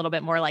even are a little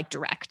bit more like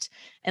direct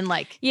and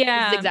like, this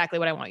is exactly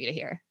what I want you to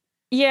hear.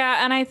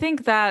 Yeah. And I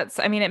think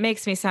it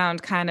makes me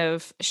sound kind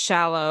of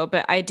shallow,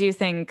 but I do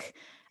think,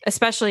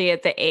 especially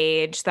at the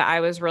age that I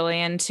was really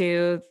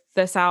into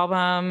this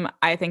album,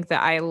 I think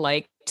that I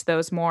liked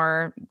those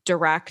more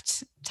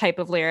direct type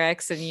of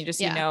lyrics and you just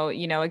you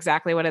know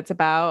exactly what it's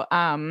about,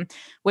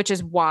 which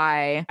is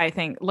why I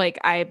think like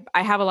I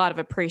have a lot of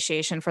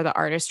appreciation for the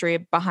artistry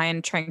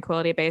behind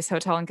Tranquility Base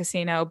Hotel and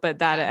Casino, but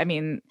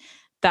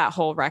that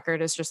whole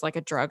record is just like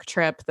a drug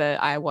trip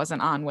that I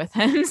wasn't on with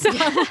him. So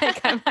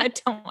like, I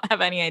don't have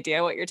any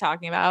idea what you're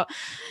talking about.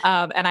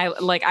 And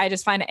I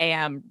just find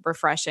AM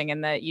refreshing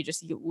in that you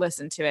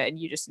listen to it and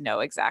you just know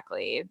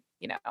exactly,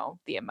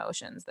 the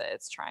emotions that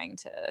it's trying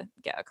to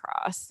get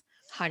across.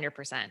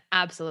 100%.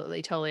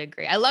 Absolutely. Totally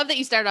agree. I love that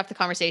you started off the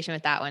conversation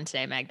with that one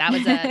today, Meg. That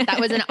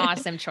was an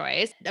awesome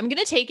choice. I'm going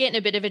to take it in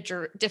a bit of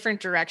a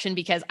different direction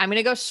because I'm going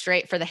to go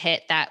straight for the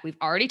hit that we've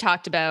already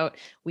talked about.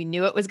 We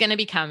knew it was going to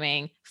be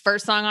coming.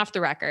 First song off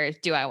the record.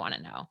 Do I Want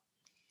to Know?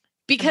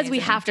 Because Amazing. we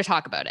have to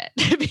talk about it.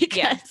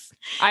 Because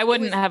I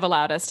wouldn't have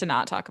allowed us to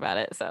not talk about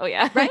it. So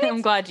yeah, right?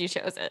 I'm glad you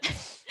chose it.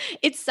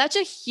 It's such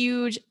a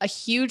huge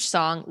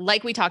song.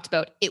 Like we talked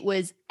about, it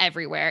was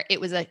everywhere. It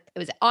was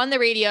on the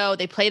radio.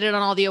 They played it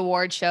on all the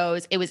award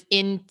shows. It was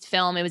in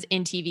film. It was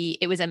in TV.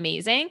 It was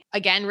amazing.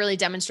 Again, really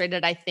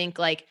demonstrated, I think,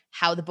 like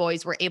how the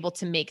boys were able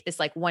to make this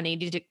like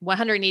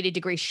 180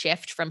 degree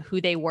shift from who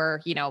they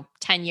were,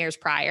 10 years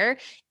prior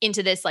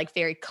into this like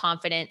very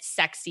confident,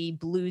 sexy,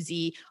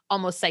 bluesy,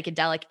 almost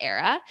psychedelic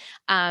era.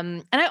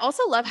 And I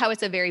also love how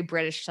it's a very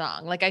British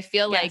song. Like I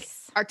feel like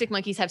Arctic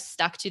Monkeys have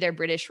stuck to their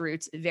British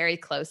roots very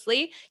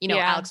closely.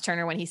 Alex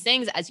Turner, when he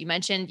sings, as you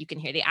mentioned, you can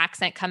hear the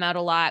accent come out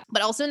a lot,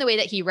 but also in the way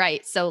that he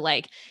writes. So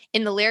like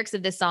in the lyrics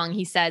of this song,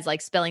 he says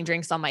like spilling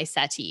drinks on my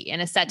settee, and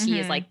a settee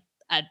is like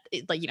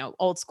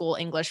old school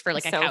English for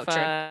like a couch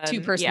or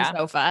two-person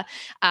sofa.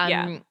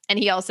 And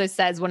he also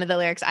says one of the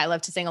lyrics I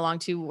love to sing along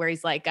to where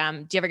he's like,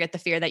 do you ever get the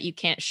fear that you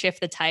can't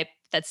shift the type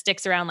that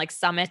sticks around like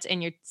summit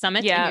in your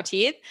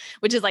teeth,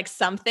 which is like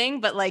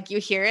something, but like you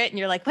hear it and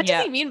you're like, what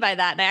does he mean by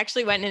that? And I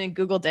actually went in and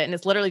Googled it, and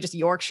it's literally just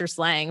Yorkshire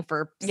slang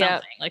for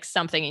something, like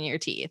something in your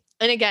teeth.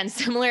 And again,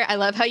 similar, I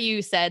love how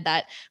you said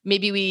that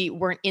maybe we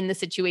weren't in the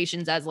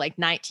situations as like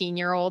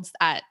 19-year-olds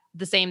at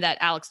the same that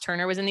Alex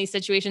Turner was in these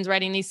situations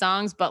writing these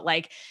songs, but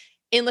like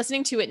in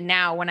listening to it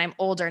now when I'm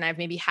older and I've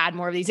maybe had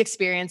more of these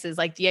experiences,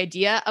 like the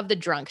idea of the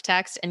drunk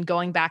text and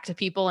going back to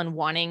people and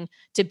wanting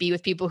to be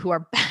with people who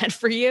are bad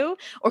for you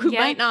or who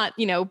might not,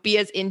 be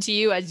as into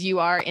you as you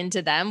are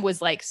into them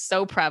was like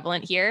so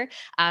prevalent here.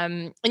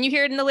 And you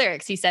hear it in the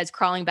lyrics. He says,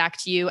 crawling back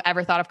to you,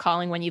 ever thought of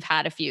calling when you've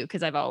had a few?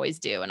 Cause I've always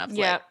do. And I've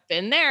like,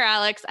 been there,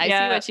 Alex. I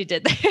see what you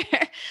did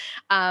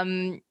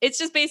there. It's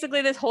just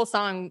basically this whole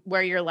song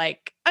where you're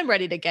like, I'm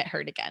ready to get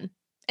hurt again.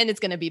 And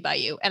it's going to be by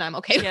you, and I'm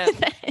okay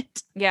with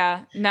it.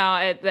 Yeah, no,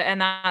 and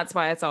that's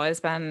why it's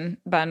always been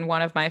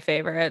one of my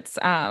favorites.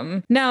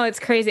 No, it's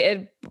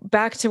crazy.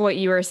 Back to what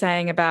you were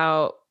saying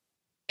about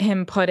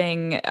him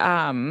putting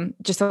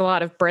just a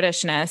lot of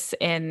Britishness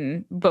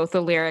in both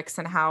the lyrics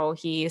and how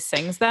he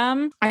sings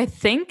them. I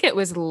think it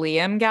was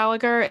Liam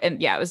Gallagher,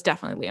 and it was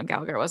definitely Liam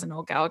Gallagher. It wasn't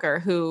Noel Gallagher,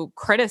 who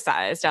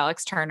criticized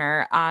Alex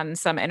Turner on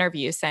some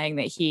interview, saying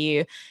that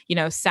he,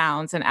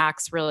 sounds and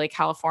acts really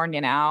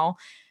California now.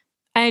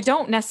 I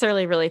don't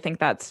necessarily really think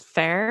that's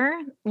fair.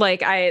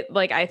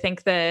 I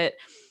think that,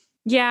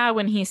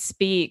 when he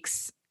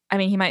speaks, I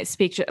mean, he might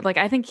speak,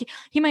 I think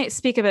he might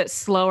speak a bit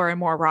slower and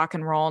more rock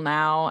and roll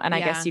now. And I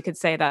guess you could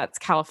say that's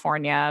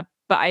California,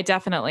 but I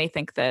definitely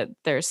think that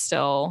there's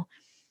still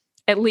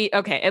at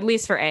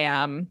least for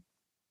AM,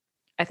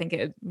 I think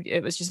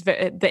it was just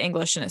the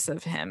Englishness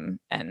of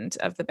him and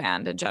of the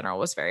band in general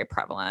was very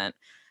prevalent.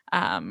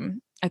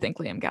 I think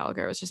Liam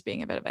Gallagher was just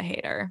being a bit of a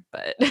hater,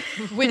 but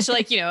which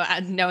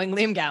knowing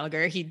Liam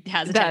Gallagher, he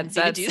has a tendency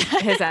to do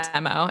that.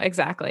 His MO.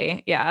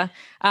 Exactly. Yeah.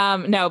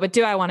 No, but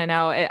do I want to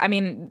know? I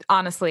mean,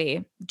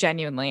 honestly,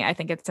 genuinely, I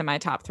think it's in my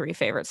top 3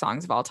 favorite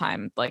songs of all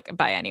time, like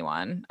by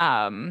anyone.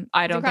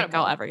 I don't think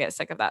I'll ever get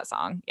sick of that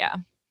song. Yeah.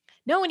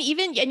 No. And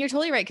you're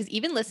totally right. Cause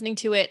even listening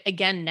to it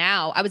again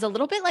now, I was a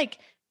little bit like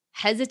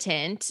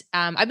hesitant.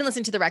 I've been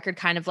listening to the record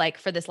kind of like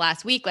for this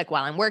last week, like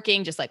while I'm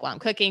working, just like while I'm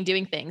cooking,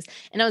 doing things.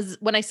 And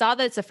when I saw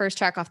that it's the first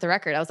track off the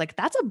record, I was like,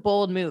 that's a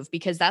bold move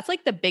because that's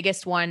like the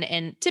biggest one.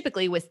 And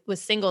typically with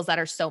singles that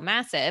are so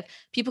massive,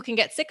 people can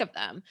get sick of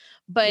them.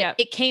 But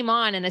it came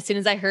on, and as soon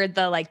as I heard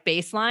the like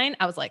bass line,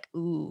 I was like,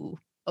 ooh.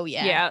 Oh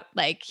yeah.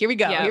 Like, here we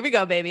go. Here we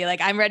go, baby.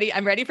 Like, I'm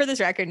ready for this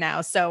record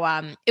now. So,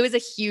 it was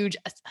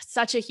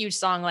such a huge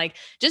song, like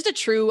just a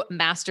true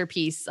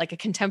masterpiece, like a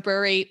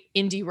contemporary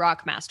indie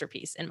rock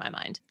masterpiece in my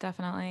mind.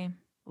 Definitely.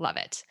 Love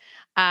it.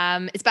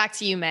 It's back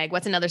to you, Meg.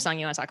 What's another song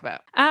you want to talk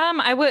about?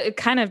 I would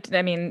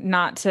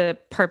not to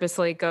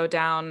purposely go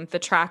down the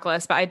track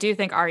list, but I do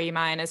think Are You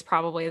Mine is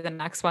probably the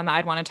next one that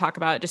I'd want to talk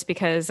about just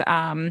because,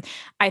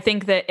 I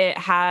think that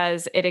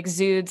it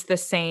exudes the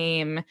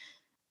same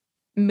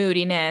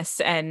moodiness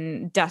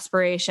and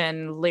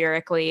desperation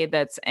lyrically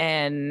that's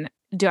in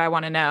Do I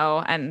Want to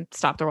Know and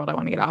Stop the World, I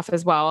Want to Get Off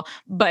as well,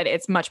 but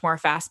it's much more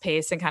fast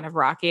paced and kind of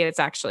rocky. It's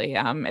actually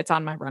it's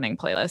on my running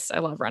playlist. I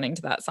love running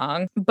to that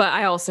song, but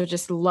I also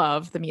just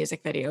love the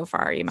music video for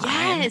Are You Mine?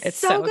 Yes, it's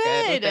so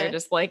good. They're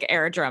just like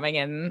air drumming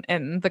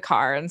in the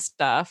car and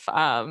stuff.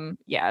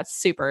 It's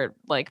super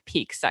like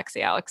peak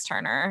sexy Alex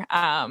Turner.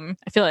 I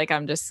feel like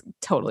I'm just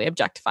totally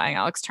objectifying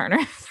Alex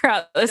Turner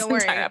throughout this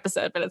entire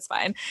episode, but it's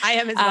fine. I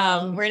am as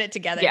well. We're in it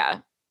together.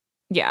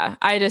 Yeah.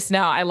 I just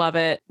know I love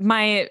it.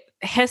 My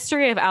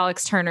history of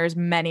Alex Turner's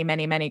many,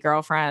 many, many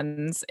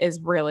girlfriends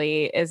is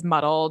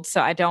muddled. So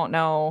I don't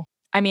know.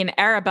 I mean,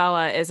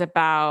 Arabella is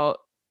about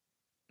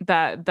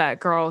that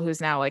girl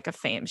who's now like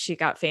she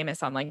got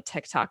famous on like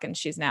TikTok, and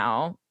she's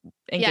now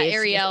engaged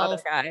to this other Ariel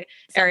guy.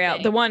 Ariel,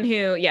 something. the one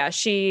who,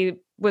 she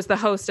was the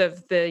host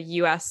of the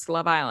US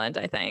Love Island,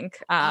 I think.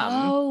 Yeah.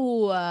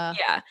 I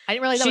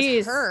didn't realize that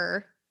was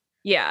her.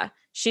 Yeah,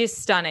 she's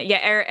stunning. Yeah,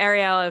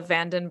 Ariel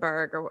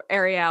Vandenberg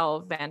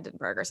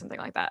or something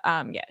like that.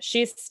 Yeah,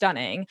 she's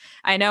stunning.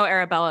 I know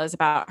Arabella is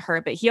about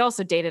her, but he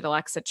also dated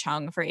Alexa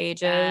Chung for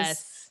ages.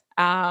 Yes.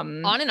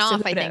 On and so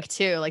off, I think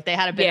too. Like they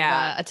had a bit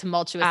of a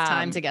tumultuous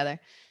time together.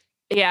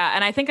 Yeah,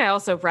 and I think I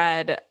also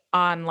read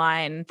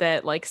online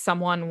that like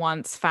someone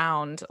once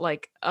found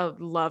like a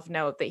love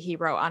note that he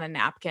wrote on a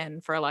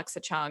napkin for Alexa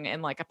Chung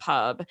in like a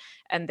pub,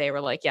 and they were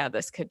like, yeah,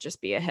 this could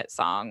just be a hit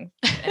song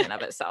in and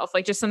of itself,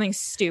 like just something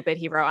stupid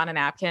he wrote on a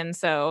napkin.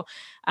 So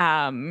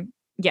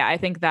yeah, I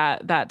think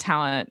that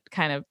talent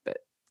kind of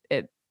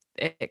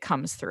it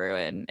comes through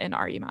in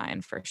Are You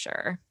Mine for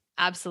sure.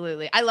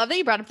 Absolutely. I love that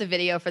you brought up the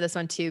video for this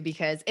one too,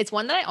 because it's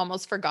one that I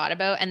almost forgot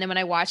about. And then when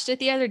I watched it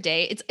the other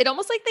day, it's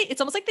almost like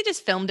they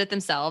just filmed it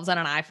themselves on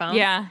an iPhone.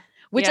 Yeah.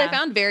 Which I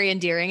found very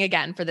endearing,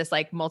 again, for this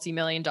like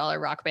multi-million dollar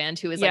rock band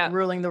who is like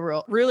ruling the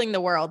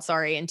world,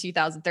 in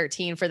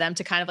 2013, for them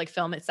to kind of like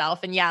film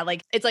itself. And yeah,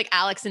 like it's like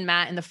Alex and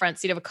Matt in the front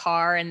seat of a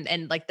car,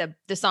 and like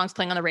the song's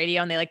playing on the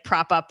radio, and they like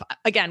prop up,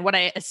 again, what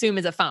I assume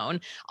is a phone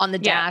on the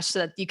dash so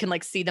that you can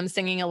like see them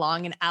singing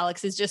along. And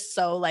Alex is just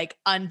so like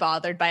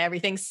unbothered by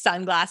everything,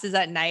 sunglasses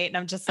at night. And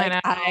I'm just like,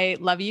 I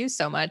love you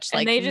so much.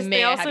 And like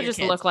they also just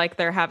look like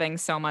they're having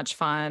so much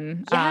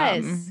fun.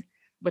 Yes.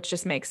 Which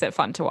just makes it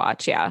fun to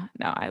watch. Yeah.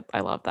 No,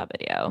 I love that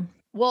video.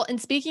 Well,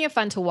 and speaking of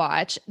fun to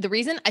watch,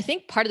 I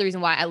think part of the reason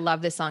why I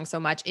love this song so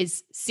much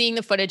is seeing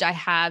the footage I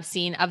have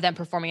seen of them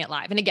performing it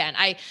live. And again,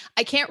 I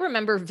can't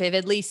remember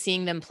vividly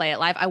seeing them play it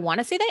live. I want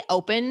to say they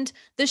opened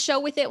the show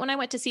with it when I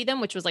went to see them,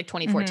 which was like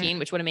 2014,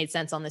 which would have made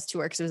sense on this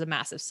tour because it was a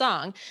massive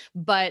song.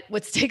 But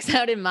what sticks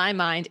out in my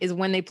mind is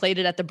when they played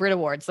it at the Brit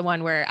Awards, the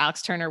one where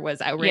Alex Turner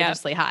was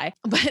outrageously high.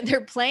 But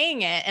they're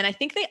playing it, and I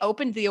think they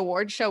opened the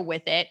award show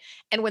with it.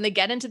 And when they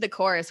get into the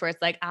chorus where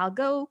it's like, I'll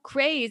go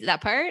crazy,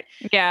 that part,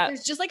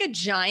 there's just like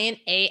a giant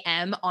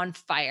AM on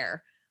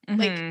fire.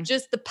 Like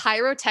just the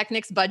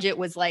pyrotechnics budget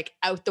was like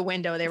out the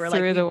window. They were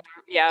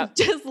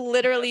just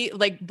literally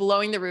like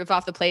blowing the roof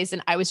off the place.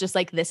 And I was just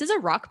like, this is a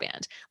rock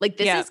band. Like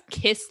this is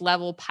Kiss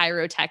level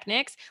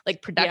pyrotechnics,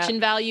 like production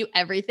value,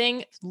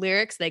 everything,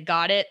 lyrics, they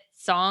got it,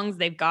 songs,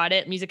 they've got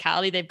it,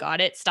 musicality, they've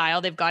got it,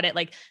 style, they've got it.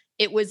 Like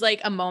it was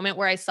like a moment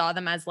where I saw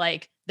them as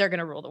like, they're going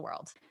to rule the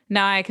world.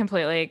 No, I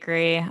completely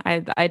agree.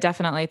 I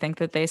definitely think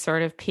that they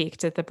sort of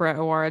peaked at the Brit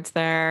Awards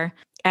there,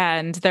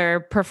 and their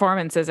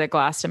performances at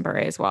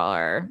Glastonbury as well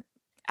are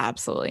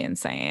absolutely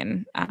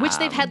insane. Which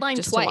they've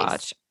headlined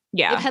twice.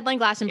 Yeah. They've headlined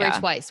Glastonbury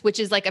twice, which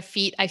is like a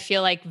feat I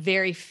feel like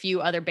very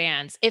few other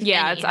bands, if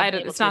any,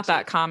 it's not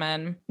that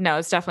common. No,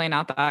 it's definitely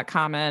not that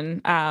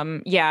common.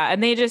 Yeah,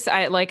 and they just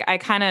I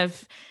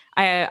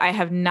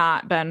have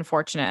not been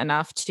fortunate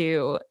enough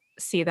to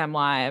see them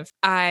live.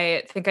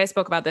 I think I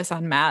spoke about this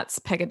on Matt's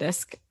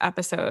Pegadisc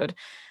episode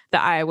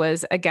that I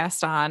was a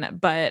guest on,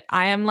 but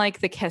I am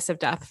like the kiss of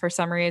death for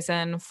some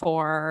reason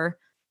for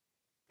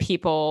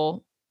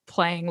people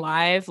playing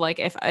live. Like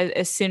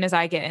as soon as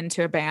I get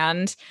into a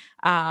band,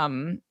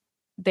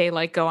 they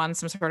like go on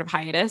some sort of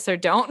hiatus or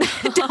don't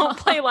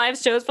play live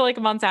shows for like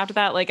months after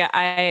that. Like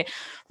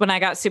when I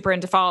got super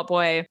into Fall Out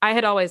Boy, I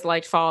had always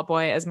liked Fall Out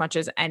Boy as much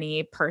as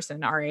any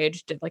person our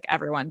age did, like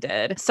everyone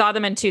did. Saw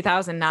them in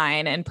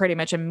 2009, and pretty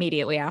much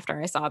immediately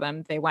after I saw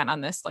them, they went on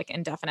this like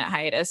indefinite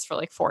hiatus for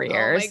like 4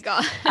 years.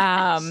 Oh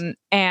my God.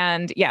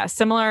 And yeah,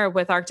 similar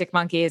with Arctic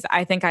Monkeys,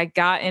 I think I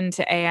got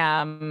into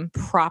AM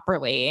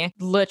properly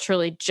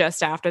literally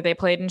just after they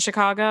played in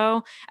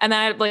Chicago. And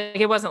then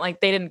it wasn't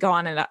like they didn't go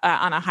on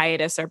a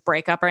hiatus or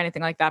break up or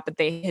anything like that, but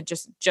they had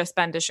just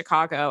been to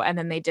Chicago, and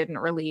then they didn't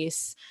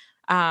release.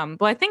 Well,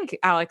 I think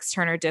Alex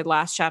Turner did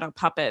Last Shadow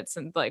Puppets,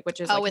 and like, which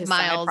is like with his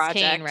Miles side project,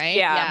 Kane, right?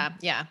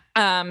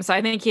 Yeah. So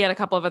I think he had a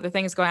couple of other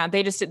things going on.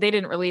 They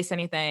didn't release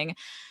anything.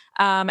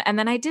 And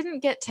then I didn't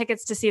get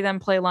tickets to see them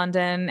play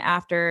London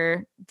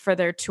for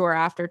their tour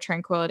after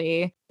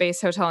Tranquility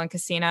Base Hotel and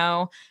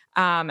Casino.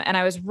 And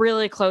I was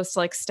really close to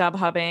like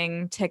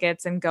StubHubbing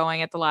tickets and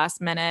going at the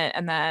last minute.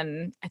 And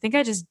then I think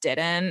I just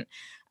didn't.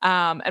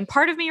 And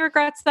part of me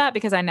regrets that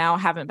because I now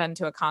haven't been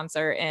to a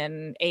concert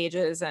in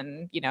ages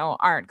and,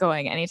 aren't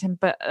going anytime.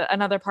 But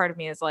another part of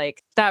me is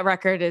like, that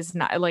record is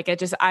not like,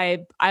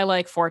 I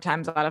like 4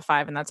 times out of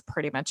 5, and that's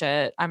pretty much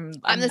it. I'm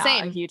the not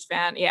same. a huge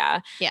fan.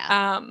 Yeah.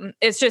 Yeah.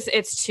 It's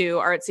too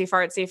artsy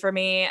fartsy for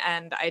me.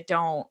 And I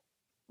don't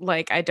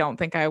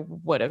think I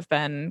would have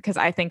been, because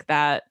I think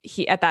that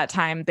at that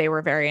time they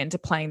were very into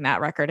playing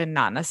that record and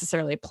not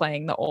necessarily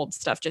playing the old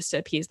stuff just to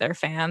appease their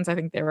fans. I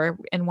think they were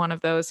in one of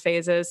those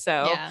phases.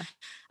 So,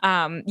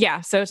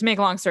 So to make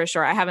a long story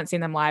short, I haven't seen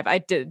them live. I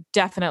did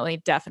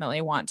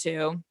definitely want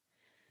to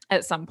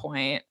at some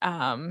point.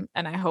 And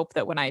I hope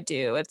that when I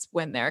do, it's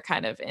when they're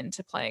kind of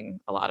into playing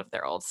a lot of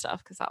their old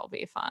stuff, because that will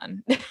be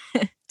fun.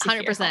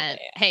 100%.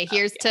 Hey,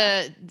 here's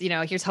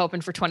here's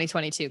hoping for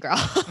 2022, girl.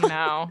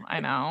 I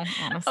know,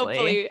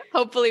 honestly.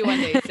 Hopefully one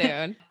day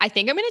soon. I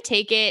think I'm going to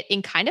take it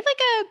in kind of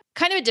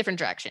a different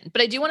direction,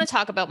 but I do want to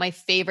talk about my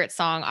favorite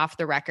song off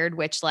the record,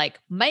 which like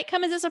might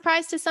come as a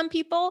surprise to some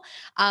people.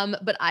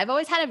 But I've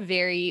always had a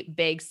very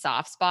big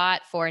soft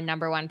spot for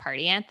Number One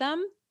Party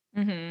Anthem.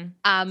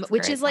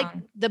 Which is like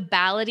the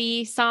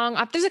ballady song.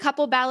 There's a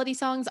couple ballady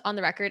songs on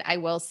the record, I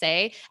will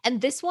say. And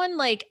this one,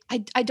 like,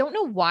 I don't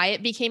know why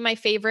it became my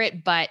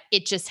favorite, but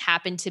it just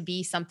happened to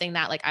be something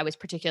that like I was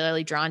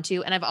particularly drawn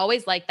to. And I've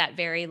always liked that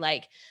very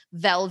like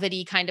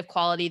velvety kind of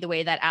quality, the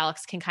way that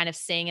Alex can kind of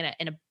sing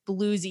in a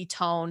bluesy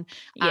tone.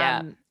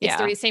 It's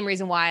the same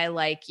reason why I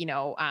like,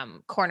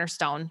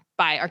 Cornerstone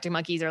by Arctic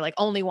Monkeys, or like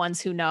Only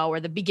Ones Who Know,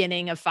 or the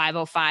beginning of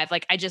 505.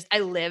 Like I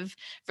live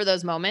for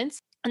those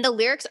moments. And the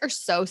lyrics are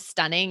so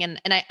stunning. And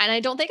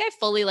I don't think I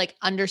fully like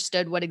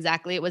understood what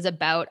exactly it was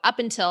about up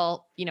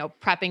until,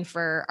 prepping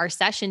for our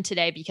session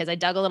today, because I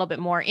dug a little bit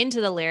more into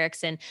the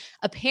lyrics. And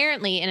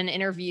apparently in an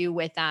interview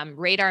with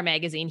Radar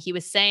Magazine, he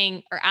was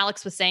saying, or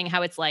Alex was saying,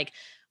 how it's like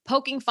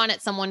poking fun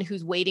at someone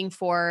who's waiting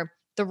for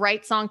the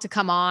right song to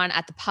come on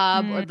at the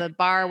pub or the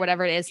bar,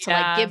 whatever it is, to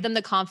like give them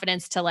the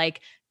confidence to like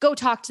go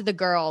talk to the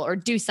girl or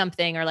do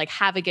something or like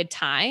have a good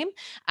time.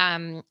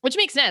 Which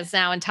makes sense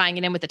now, and tying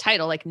it in with the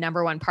title, like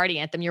Number One Party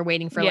Anthem, you're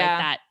waiting for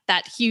like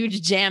that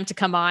huge jam to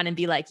come on and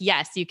be like,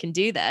 yes, you can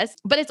do this.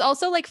 But it's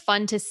also like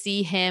fun to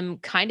see him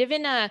kind of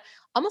in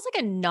almost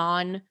like a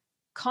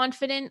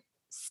non-confident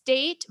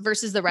state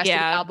versus the rest of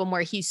the album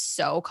where he's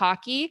so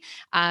cocky.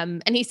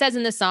 And he says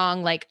in the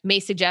song, like, may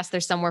suggest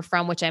there's somewhere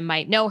from which I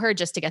might know her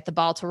just to get the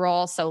ball to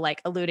roll. So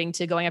like alluding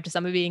to going up to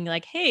somebody being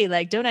like, hey,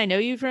 like, don't I know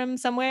you from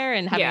somewhere?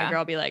 And having a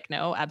girl be like,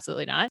 no,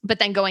 absolutely not. But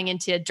then going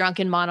into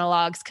drunken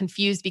monologues,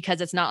 confused because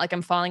it's not like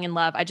I'm falling in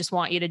love. I just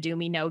want you to do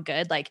me no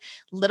good. Like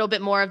a little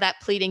bit more of that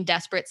pleading,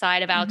 desperate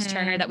side of Alex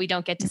Turner that we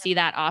don't get to see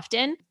that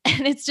often.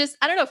 And it's just,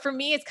 I don't know, for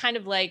me, it's kind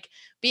of like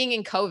being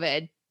in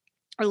COVID,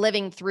 or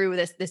living through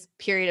this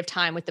period of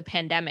time with the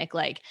pandemic.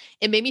 Like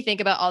it made me think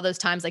about all those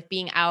times, like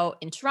being out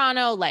in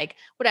Toronto, like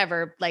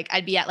whatever, like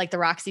I'd be at like the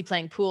Roxy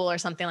playing pool or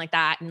something like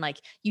that. And like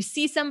you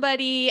see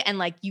somebody and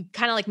like you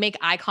kind of like make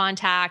eye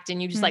contact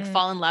and you just like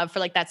fall in love for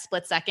like that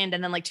split second.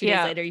 And then like 2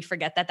 days later, you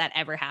forget that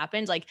ever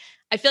happened. Like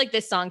I feel like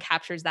this song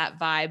captures that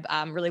vibe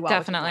really well.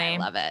 Definitely. I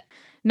love it.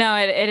 No,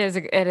 it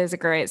is a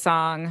great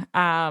song.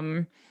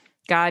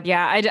 God,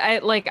 yeah.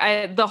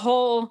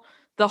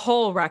 The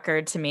whole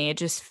record to me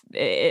just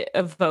it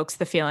evokes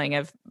the feeling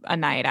of a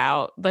night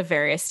out, the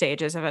various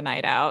stages of a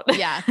night out.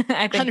 Yeah.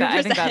 I think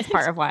that's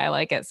part of why I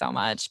like it so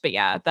much. But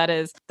yeah, that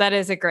is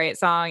a great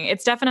song.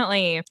 It's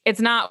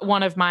not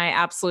one of my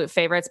absolute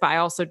favorites, but I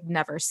also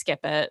never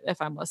skip it if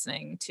I'm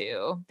listening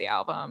to the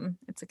album.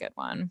 It's a good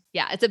one.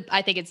 Yeah,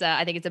 I think it's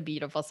a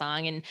beautiful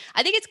song. And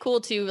I think it's cool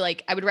too.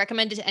 Like I would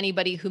recommend it to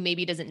anybody who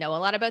maybe doesn't know a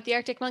lot about the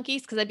Arctic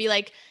Monkeys, because I'd be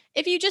like,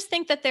 if you just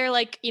think that they're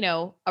like,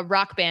 a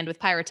rock band with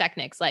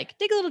pyrotechnics, like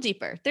dig a little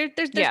deeper. There's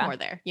more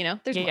there,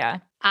 there's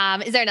more.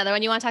 Is there another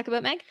one you want to talk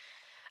about, Meg?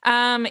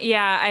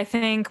 I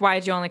think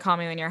Why'd You Only Call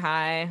Me When You're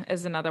High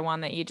is another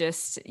one that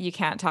you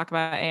can't talk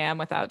about AM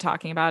without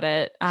talking about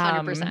it.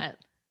 100%.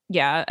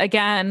 Yeah.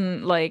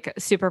 Again, like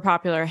super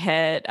popular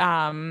hit.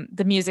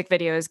 The music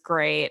video is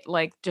great.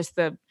 Like just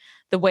the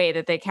way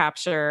that they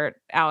capture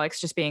Alex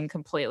just being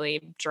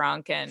completely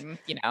drunk and,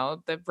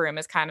 the room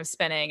is kind of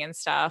spinning and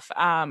stuff.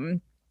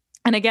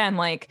 And again,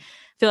 like, I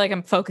feel like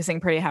I'm focusing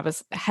pretty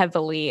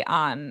heavily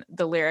on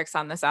the lyrics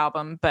on this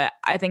album, but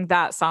I think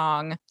that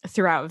song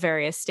throughout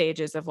various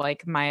stages of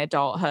like my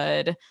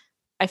adulthood,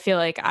 I feel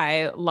like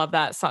I love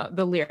that song,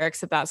 the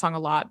lyrics of that song a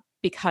lot,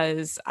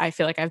 because I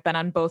feel like I've been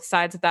on both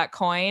sides of that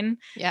coin.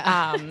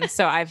 Yeah.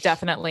 So I've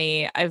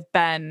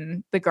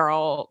been the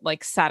girl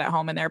like sat at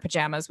home in their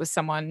pajamas with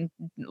someone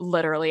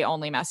literally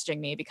only messaging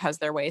me because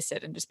they're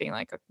wasted and just being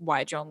like,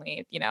 why'd you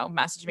only,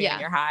 message me when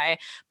you're high?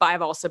 But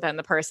I've also been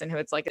the person who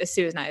it's like, as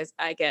soon as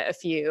I get a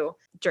few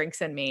drinks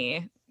in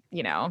me,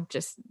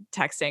 just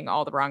texting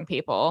all the wrong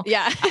people.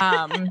 Yeah.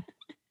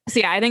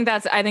 So yeah, I think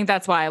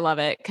that's why I love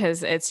it.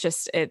 'Cause it's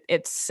just,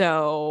 it's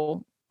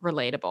so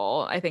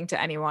relatable, I think,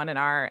 to anyone in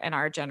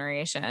our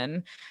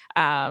generation.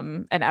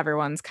 And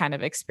everyone's kind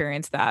of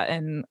experienced that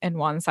in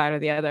one side or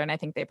the other. And I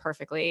think they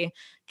perfectly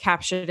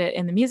captured it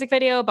in the music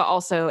video, but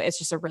also it's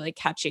just a really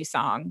catchy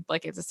song.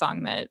 Like it's a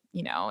song that,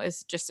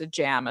 is just a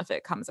jam if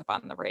it comes up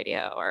on the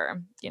radio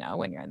or,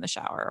 when you're in the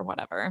shower or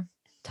whatever.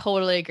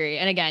 Totally agree.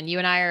 And again, you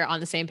and I are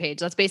on the same page.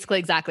 That's basically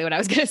exactly what I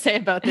was going to say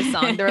about this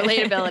song, the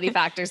relatability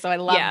factor. So I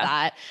love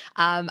that.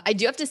 I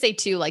do have to say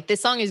too, like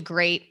this song is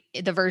great,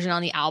 the version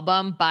on the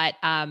album, but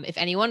if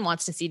anyone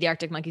wants to see the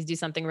Arctic Monkeys do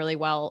something really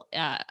well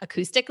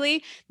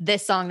acoustically,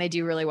 this song they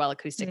do really well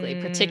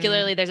acoustically.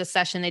 Particularly there's a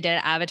session they did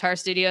at Avatar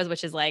Studios,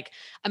 which is like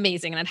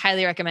amazing. And I'd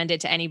highly recommend it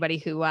to anybody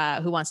who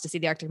wants to see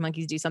the Arctic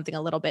Monkeys do something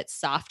a little bit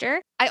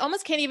softer. I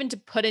almost can't even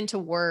put into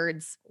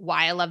words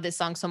why I love this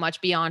song so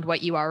much beyond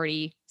what you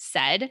already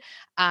said.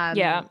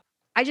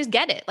 I just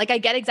get it. Like I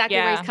get exactly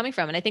where he's Yeah. coming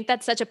from. And I think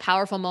that's such a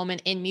powerful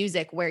moment in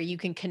music where you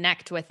can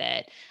connect with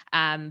it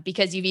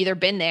because you've either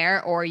been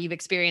there or you've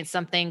experienced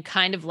something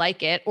kind of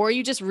like it, or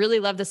you just really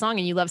love the song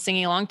and you love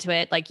singing along to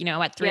it. Like,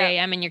 at 3 Yeah.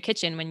 a.m. in your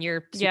kitchen when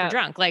you're super Yeah.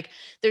 drunk. Like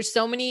there's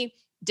so many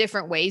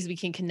different ways we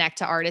can connect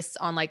to artists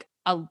on like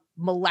a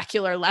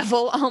molecular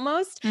level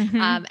almost.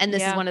 And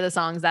this is Yeah. one of the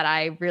songs that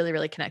I really,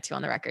 really connect to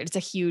on the record. It's a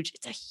huge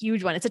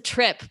one. It's a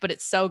trip, but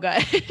it's so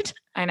good.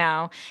 I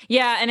know.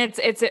 Yeah. And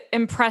it's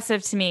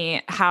impressive to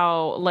me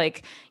how,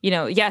 like,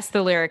 yes,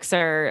 the lyrics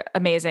are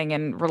amazing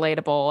and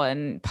relatable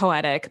and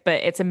poetic, but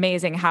it's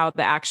amazing how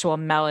the actual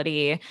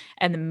melody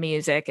and the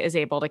music is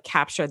able to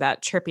capture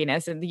that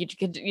trippiness. And you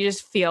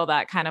just feel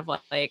that kind of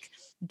like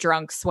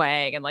drunk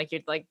swag, and like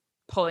you're like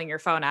pulling your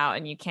phone out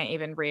and you can't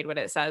even read what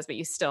it says, but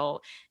you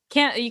still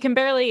you can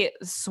barely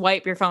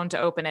swipe your phone to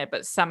open it,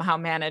 but somehow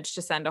manage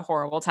to send a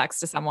horrible text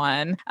to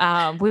someone.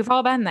 We've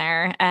all been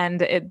there,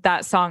 and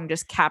that song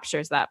just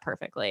captures that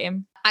perfectly.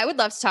 I would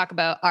love to talk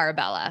about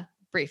Arabella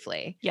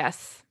briefly.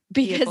 Yes.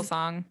 Beautiful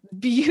song.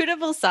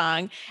 Beautiful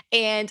song.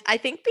 And I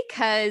think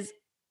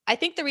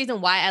the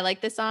reason why I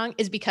like this song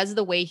is because of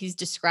the way he's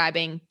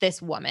describing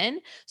this woman.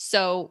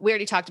 So we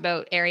already talked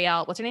about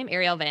Ariel. What's her name?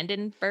 Ariel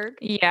Vandenberg.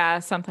 Yeah,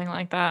 something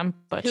like that. I'm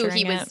butchering who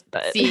he was it,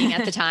 but seeing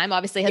at the time,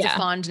 obviously has Yeah. a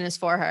fondness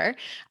for her.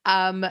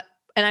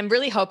 And I'm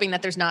really hoping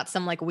that there's not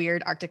some like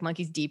weird Arctic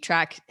Monkeys deep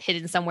track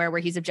hidden somewhere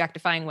where he's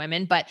objectifying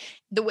women. But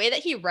the way that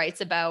he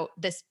writes about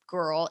this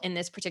girl in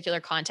this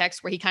particular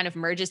context, where he kind of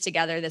merges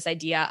together this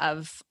idea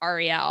of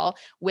Ariel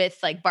with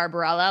like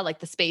Barbarella, like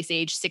the space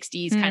age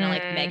 60s kind of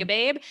like mega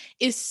babe,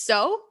 is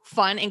so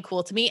fun and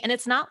cool to me. And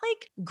it's not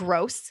like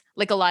gross,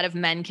 like a lot of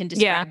men can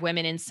describe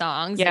women in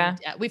songs. Yeah.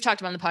 And, we've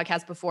talked about on the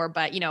podcast before,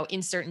 but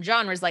in certain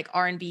genres like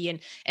R&B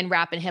and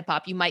rap and hip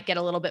hop, you might get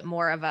a little bit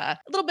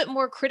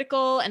more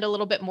critical and a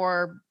little bit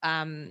more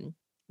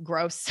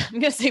gross. I'm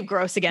going to say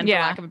gross again, for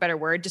lack of a better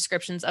word,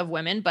 descriptions of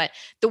women. But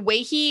the way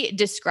he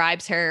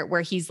describes her,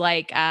 where he's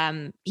like,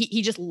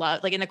 he just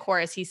loves, like in the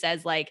chorus, he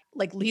says like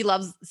he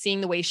loves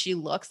seeing the way she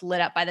looks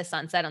lit up by the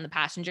sunset on the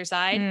passenger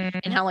side,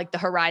 and how like the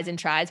horizon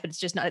tries, but it's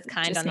just not as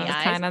kind on the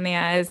eyes. Kind on the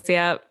eyes.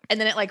 Yep. And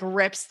then it like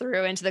rips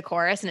through into the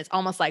chorus, and it's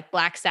almost like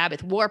Black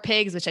Sabbath War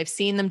Pigs, which I've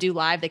seen them do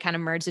live. They kind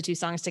of merge the two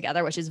songs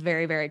together, which is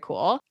very, very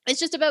cool. It's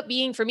just about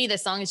for me,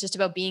 this song is just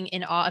about being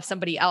in awe of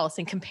somebody else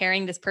and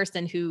comparing this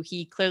person who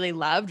he clearly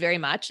loved very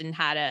much and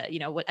had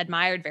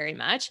admired very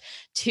much,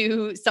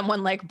 to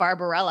someone like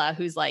Barbarella,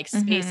 who's like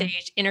space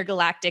age,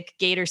 intergalactic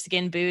gator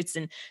skin boots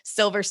and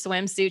silver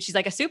swimsuit. She's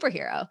like a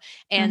superhero.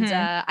 And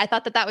I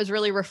thought that was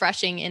really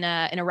refreshing in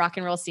a rock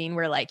and roll scene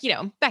where, like,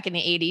 back in the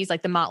 80s,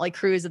 like the Motley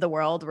Crues of the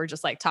world were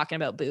just like talking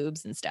about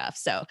boobs and stuff.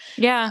 So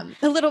yeah,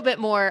 a little bit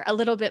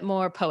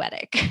more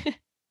poetic.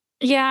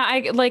 Yeah,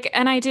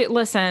 I do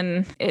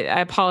listen. I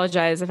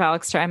apologize if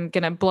I'm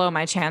going to blow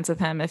my chance with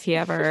him if he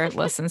ever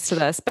listens to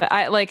this. But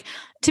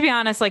to be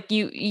honest, like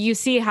you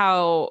see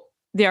how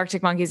the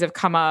Arctic Monkeys have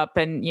come up,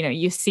 and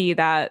you see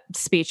that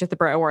speech at the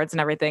Brit Awards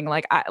and everything.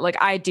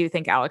 I do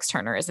think Alex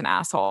Turner is an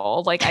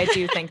asshole. Like I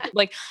do think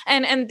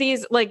and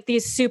these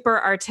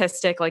super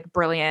artistic, like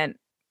brilliant,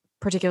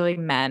 particularly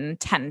men,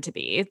 tend to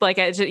be like,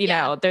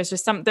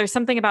 there's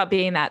something about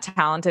being that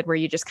talented where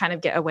you just kind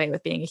of get away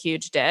with being a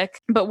huge dick.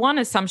 But one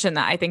assumption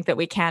that I think that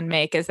we can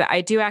make is that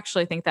I do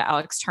actually think that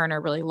Alex Turner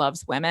really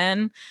loves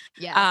women.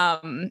 Yeah.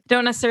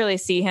 Don't necessarily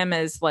see him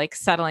as like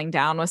settling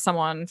down with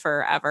someone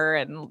forever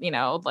and,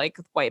 like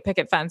white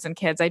picket fence and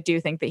kids. I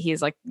do think that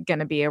he's like going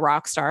to be a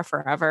rock star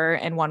forever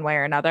in one way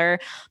or another.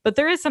 But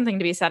there is something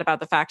to be said about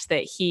the fact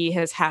that he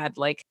has had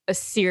like a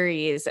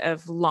series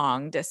of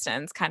long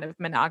distance kind of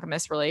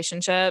monogamous relationships.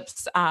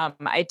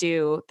 I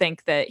do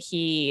think that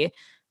he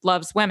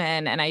loves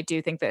women, and I do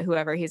think that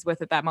whoever he's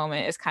with at that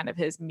moment is kind of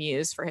his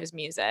muse for his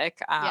music.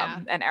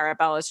 And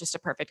Arabella is just a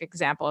perfect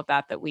example of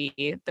that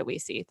we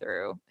see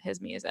through his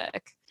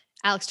music.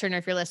 Alex Turner,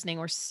 if you're listening,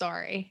 we're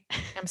sorry.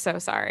 I'm so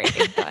sorry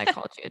that I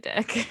called you a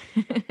dick.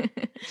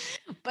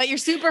 But you're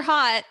super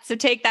hot, so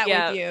take that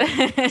with you.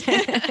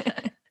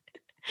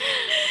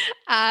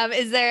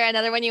 Is there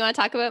another one you want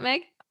to talk about,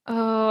 Meg?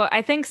 Oh,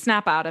 I think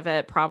Snap Out of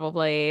It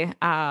probably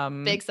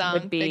big song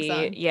would be, big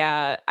song.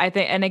 Yeah, I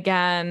think, and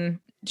again,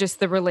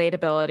 just the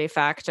relatability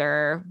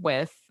factor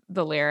with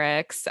the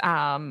lyrics.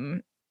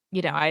 I'd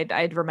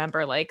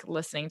remember like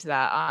listening to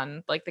that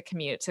on like the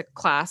commute to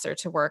class or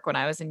to work when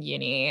I was in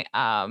uni.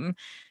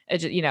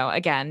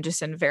 Again,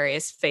 just in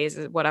various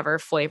phases, whatever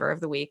flavor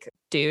of the week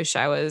douche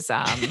I was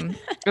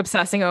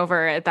obsessing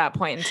over at that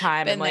point in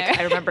time. Been and like, there.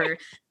 I remember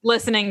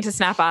listening to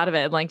Snap Out of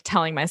It, and, like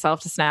telling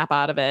myself to snap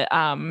out of it.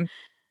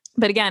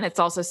 But again, it's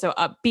also so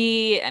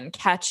upbeat and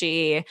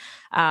catchy.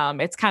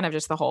 It's kind of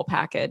just the whole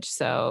package.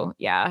 So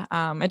yeah,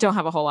 I don't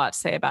have a whole lot to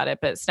say about it,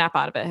 but Snap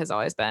Out of It has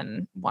always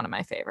been one of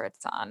my favorites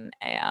on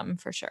AM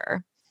for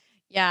sure.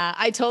 Yeah,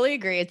 I totally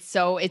agree. It's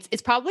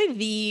probably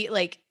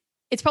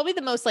it's probably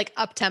the most like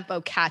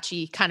up-tempo,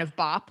 catchy kind of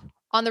bop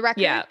on the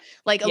record. Yeah.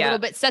 Like a little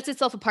bit sets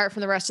itself apart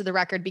from the rest of the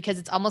record because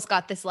it's almost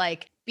got this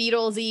like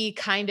Beatlesy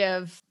kind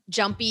of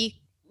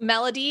jumpy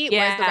melody,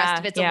 whereas the rest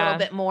of it's a little Yeah.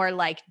 bit more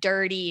like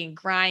dirty and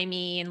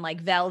grimy and like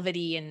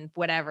velvety and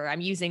whatever.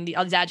 I'm using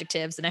all these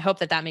adjectives, and I hope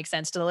that that makes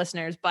sense to the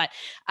listeners. But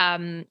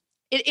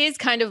it is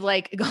kind of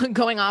like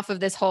going off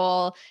of this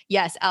whole,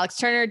 yes, Alex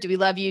Turner, do we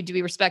love you? Do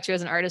we respect you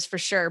as an artist? For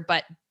sure.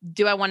 But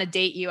do I want to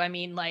date you? I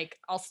mean, like,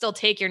 I'll still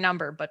take your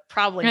number, but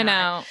probably I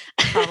not.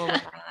 know. Probably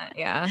not.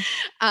 Yeah.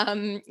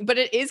 But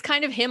it is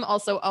kind of him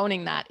also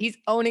owning that. He's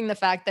owning the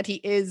fact that he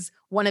is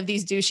one of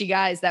these douchey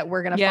guys that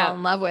we're going to fall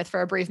in love with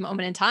for a brief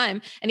moment in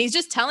time. And he's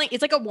just telling,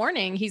 it's like a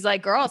warning. He's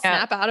like, girl,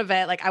 snap out of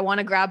it. Like, I want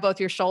to grab both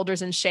your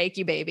shoulders and shake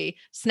you, baby.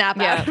 Snap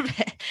out of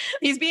it.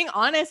 He's being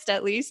honest,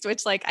 at least,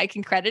 which like I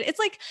can credit. It's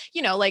like,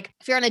 you know, like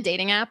if you're on a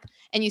dating app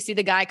and you see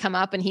the guy come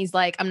up and he's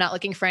like, I'm not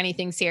looking for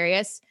anything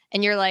serious.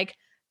 And you're like,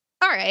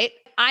 all right,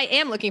 I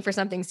am looking for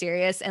something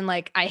serious. And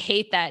like, I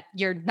hate that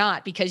you're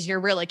not, because you're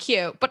really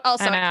cute, but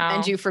also I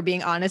commend you for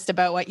being honest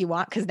about what you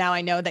want, because now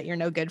I know that you're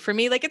no good for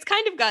me. Like, it's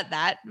kind of got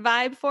that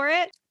vibe for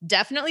it.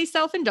 Definitely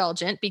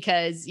self-indulgent,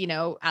 because, you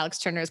know, Alex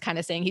Turner is kind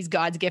of saying he's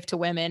God's gift to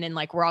women. And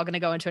like, we're all going to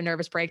go into a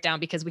nervous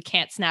breakdown because we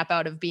can't snap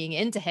out of being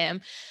into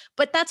him.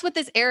 But that's what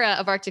this era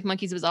of Arctic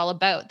Monkeys was all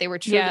about. They were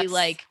truly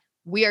like,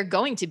 we are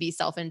going to be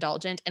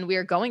self-indulgent and we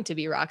are going to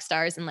be rock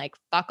stars, and like,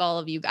 fuck all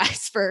of you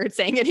guys for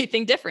saying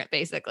anything different,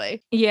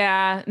 basically.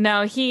 Yeah,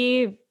 no,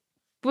 he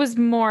was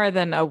more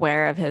than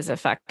aware of his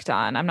effect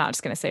on, I'm not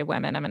just going to say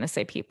women, I'm going to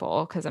say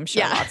people, because I'm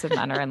sure lots of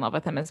men are in love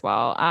with him as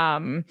well.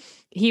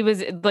 He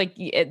was like,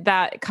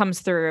 that comes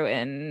through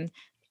in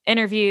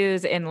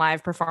interviews, in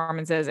live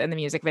performances, in the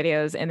music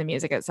videos, in the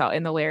music itself,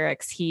 in the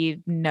lyrics.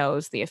 He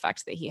knows the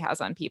effect that he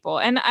has on people.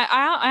 And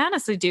I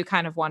honestly do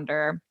kind of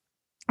wonder,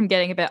 I'm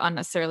getting a bit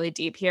unnecessarily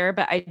deep here,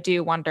 but I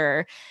do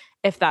wonder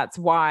if that's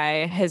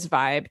why his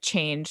vibe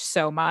changed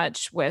so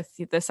much with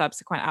the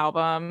subsequent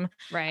album.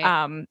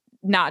 Right.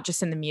 Not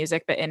just in the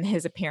music, but in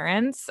his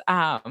appearance.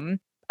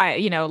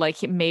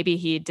 Like maybe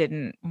he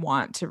didn't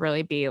want to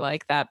really be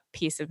like that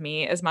piece of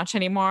me as much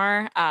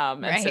anymore.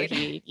 And so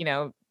he,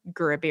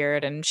 grew a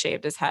beard and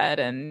shaved his head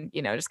and,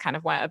 just kind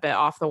of went a bit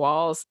off the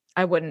walls.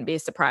 I wouldn't be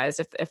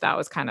surprised if that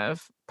was kind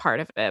of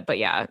part of it. But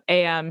yeah,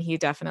 AM, he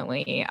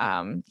definitely,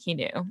 he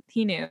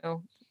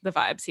knew the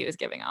vibes he was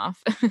giving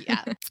off.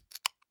 Yeah.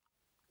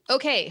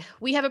 Okay,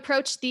 we have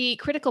approached the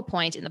critical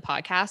point in the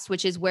podcast,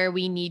 which is where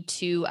we need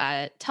to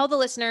tell the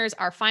listeners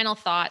our final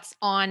thoughts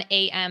on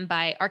AM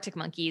by Arctic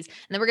Monkeys. And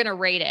then we're going to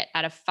rate it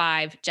out of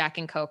 5 Jack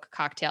and Coke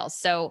cocktails.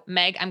 So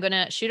Meg, I'm going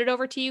to shoot it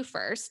over to you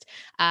first.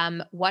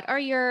 What are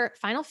your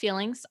final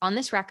feelings on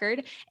this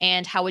record,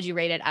 and how would you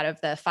rate it out of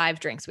the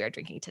 5 drinks we are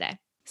drinking today?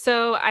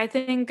 So I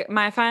think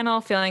my final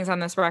feelings on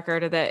this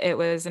record are that it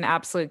was an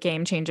absolute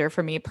game changer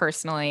for me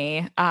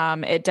personally.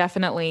 It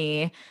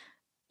definitely,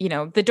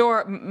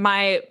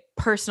 my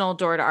personal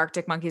door to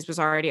Arctic Monkeys was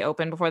already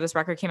open before this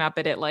record came out,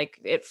 but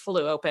it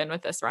flew open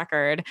with this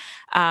record.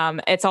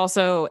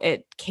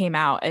 It came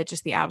out at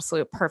just the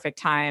absolute perfect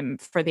time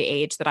for the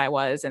age that I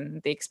was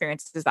and the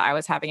experiences that I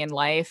was having in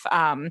life.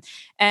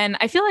 And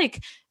I feel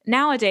like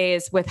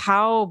nowadays, with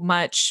how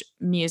much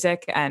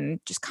music and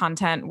just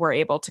content we're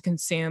able to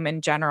consume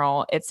in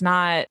general,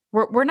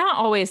 we're not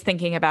always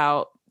thinking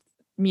about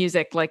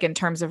music like in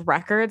terms of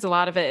records. A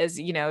lot of it is,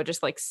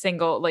 just like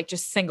single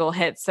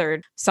hits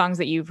or songs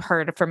that you've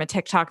heard from a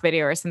TikTok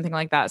video or something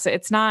like that. So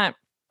it's not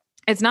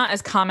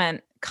as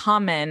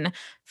common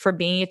for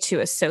me to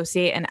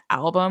associate an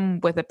album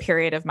with a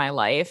period of my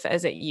life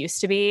as it used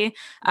to be.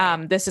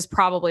 Right. This is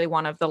probably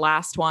one of the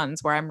last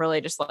ones where I'm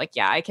really just like,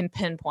 yeah, I can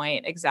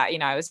pinpoint exact,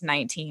 I was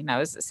 19, I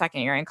was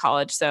second year in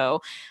college.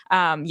 So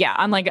on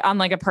like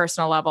a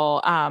personal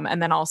level.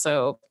 And then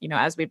also,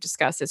 as we've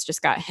discussed, it's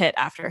just got hit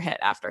after hit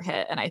after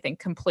hit. And I think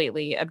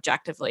completely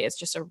objectively, it's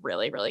just a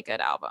really, really good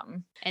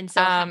album. And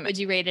so how would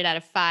you rate it out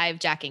of 5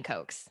 Jack and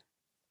Cokes?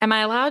 Am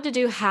I allowed to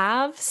do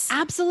halves?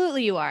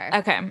 Absolutely, you are.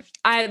 Okay.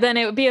 Then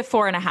it would be a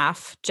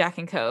 4.5 Jack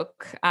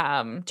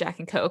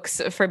and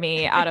Cokes for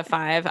me out of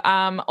 5.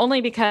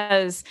 Only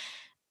because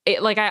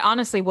I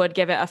honestly would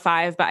give it a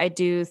 5, but I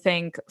do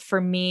think for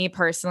me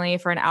personally,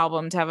 for an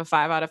album to have a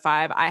 5 out of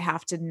 5, I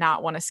have to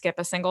not want to skip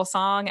a single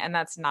song. And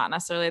that's not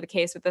necessarily the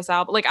case with this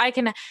album. Like, I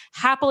can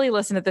happily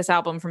listen to this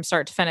album from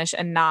start to finish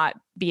and not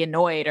be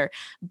annoyed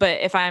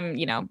but if I'm,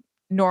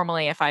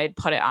 normally if I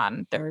put it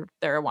on, there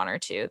are 1 or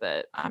 2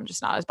 that I'm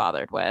just not as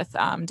bothered with,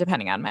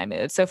 depending on my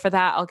mood. So for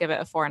that, I'll give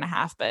it a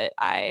 4.5, but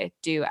I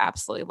do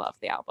absolutely love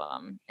the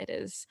album. It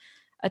is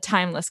a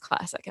timeless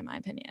classic in my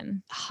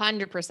opinion.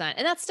 100%.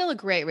 And that's still a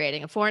great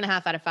rating. A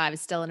 4.5 out of 5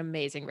 is still an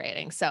amazing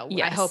rating. So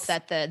yes. I hope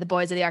that the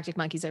boys of the Arctic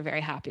Monkeys are very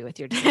happy with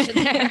your decision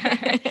there.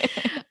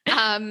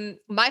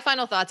 My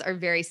final thoughts are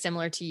very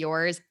similar to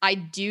yours. I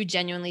do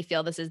genuinely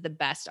feel this is the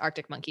best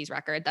Arctic Monkeys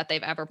record that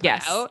they've ever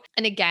put out.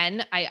 And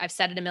again, I've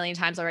said it a million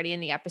times already in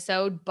the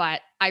episode,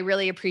 but I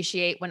really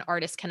appreciate when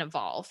artists can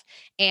evolve,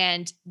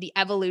 and the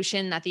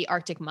evolution that the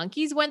Arctic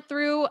Monkeys went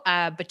through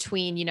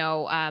between,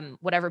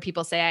 whatever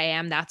people say I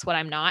am, that's what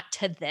I'm not,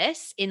 to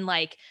this in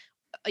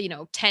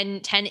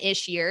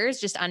 10-ish years,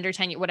 just under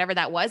 10, whatever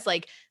that was,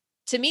 like,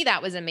 to me,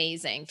 that was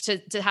amazing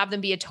to have them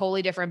be a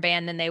totally different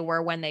band than they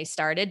were when they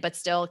started, but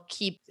still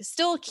keep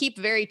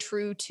very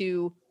true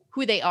to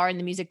who they are and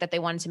the music that they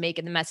wanted to make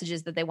and the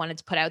messages that they wanted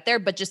to put out there.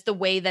 But just the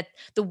way that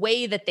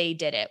they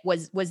did it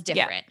was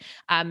different.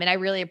 And I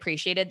really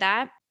appreciated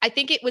that. I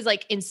think it was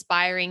like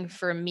inspiring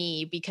for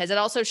me because it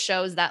also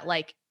shows that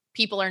like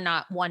people are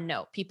not one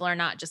note. People are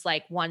not just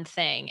like one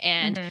thing.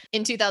 And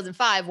in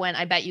 2005, when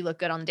I Bet You Look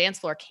Good on the Dance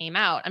Floor came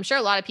out, I'm sure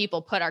a lot of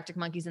people put Arctic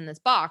Monkeys in this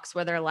box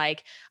where they're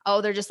like,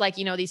 oh, they're just like,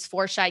 you know, these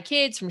 4 shy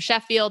kids from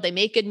Sheffield. They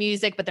make good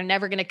music, but they're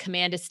never going to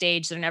command a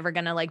stage. They're never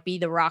going to like be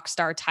the rock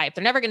star type.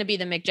 They're never going to be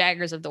the Mick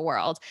Jaggers of the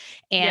world.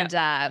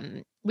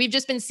 And we've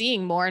just been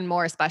seeing more and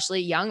more, especially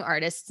young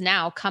artists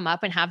now come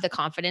up and have the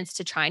confidence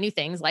to try new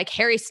things like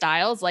Harry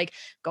Styles, like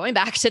going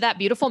back to That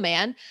Beautiful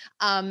Man,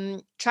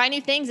 try new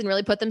things and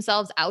really put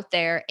themselves out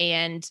there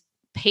and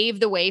pave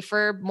the way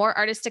for more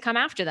artists to come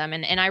after them.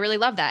 And I really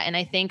love that. And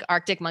I think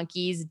Arctic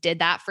Monkeys did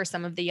that for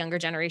some of the younger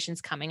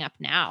generations coming up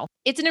now.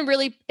 It's a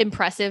really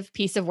impressive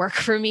piece of work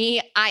for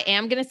me. I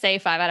am going to say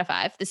 5 out of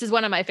 5. This is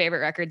one of my favorite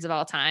records of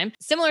all time.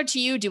 Similar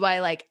to you, do I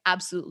like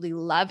absolutely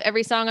love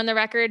every song on the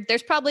record?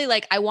 There's probably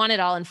like I Want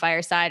It All in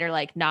Fireside or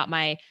like not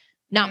my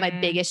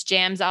biggest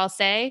jams, I'll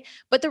say.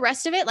 But the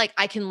rest of it, like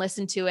I can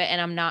listen to it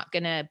and I'm not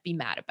going to be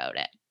mad about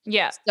it.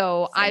 Yeah.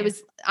 So same.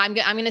 I'm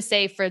going to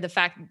say for the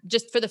fact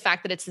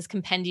that it's this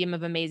compendium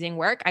of amazing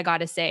work, I got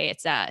to say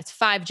it's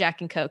 5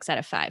 Jack and Cokes out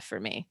of 5 for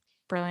me.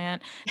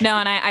 Brilliant. No,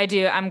 and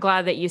I'm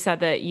glad that you said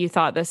that you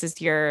thought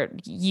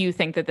you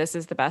think that this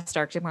is the best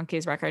Arctic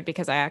Monkeys record,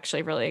 because I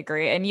actually really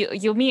agree. And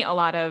you'll meet a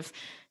lot of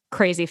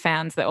crazy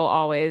fans that will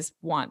always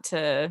want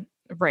to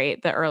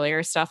rate the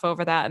earlier stuff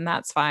over that, and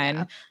that's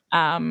fine.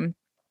 Yeah.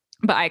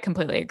 But I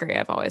completely agree.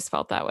 I've always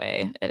felt that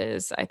way.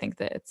 I think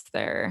that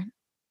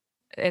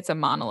it's a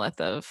monolith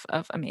of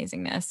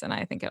amazingness. And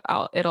I think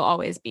it'll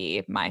always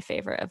be my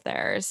favorite of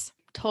theirs.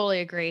 Totally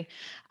agree.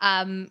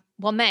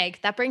 Well, Meg,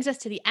 that brings us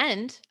to the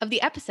end of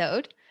the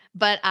episode.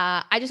 But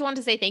I just wanted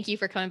to say thank you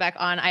for coming back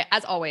on.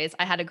 As always,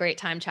 I had a great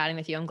time chatting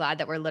with you. I'm glad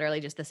that we're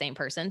literally just the same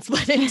person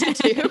split into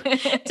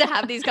 2 to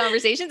have these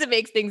conversations. It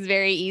makes things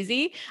very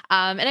easy.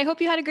 And I hope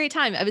you had a great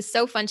time. It was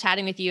so fun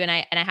chatting with you. And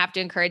I have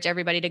to encourage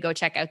everybody to go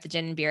check out the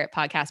Gin and Beer It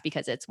podcast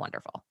because it's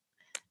wonderful.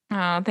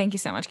 Oh, thank you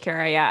so much,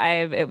 Kara. Yeah,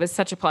 it was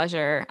such a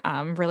pleasure.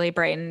 Really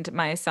brightened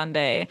my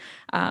Sunday.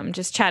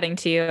 Just chatting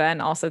to you, and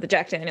also the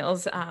Jack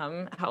Daniels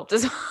helped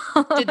as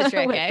well. Did the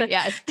trick,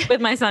 yes. With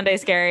my Sunday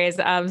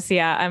scaries. So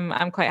yeah,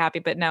 I'm quite happy.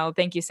 But no,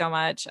 thank you so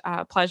much.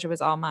 Pleasure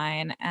was all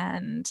mine,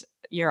 and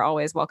you're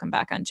always welcome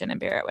back on Gin and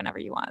Beer It whenever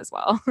you want as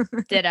well.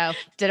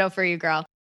 Ditto for you, girl.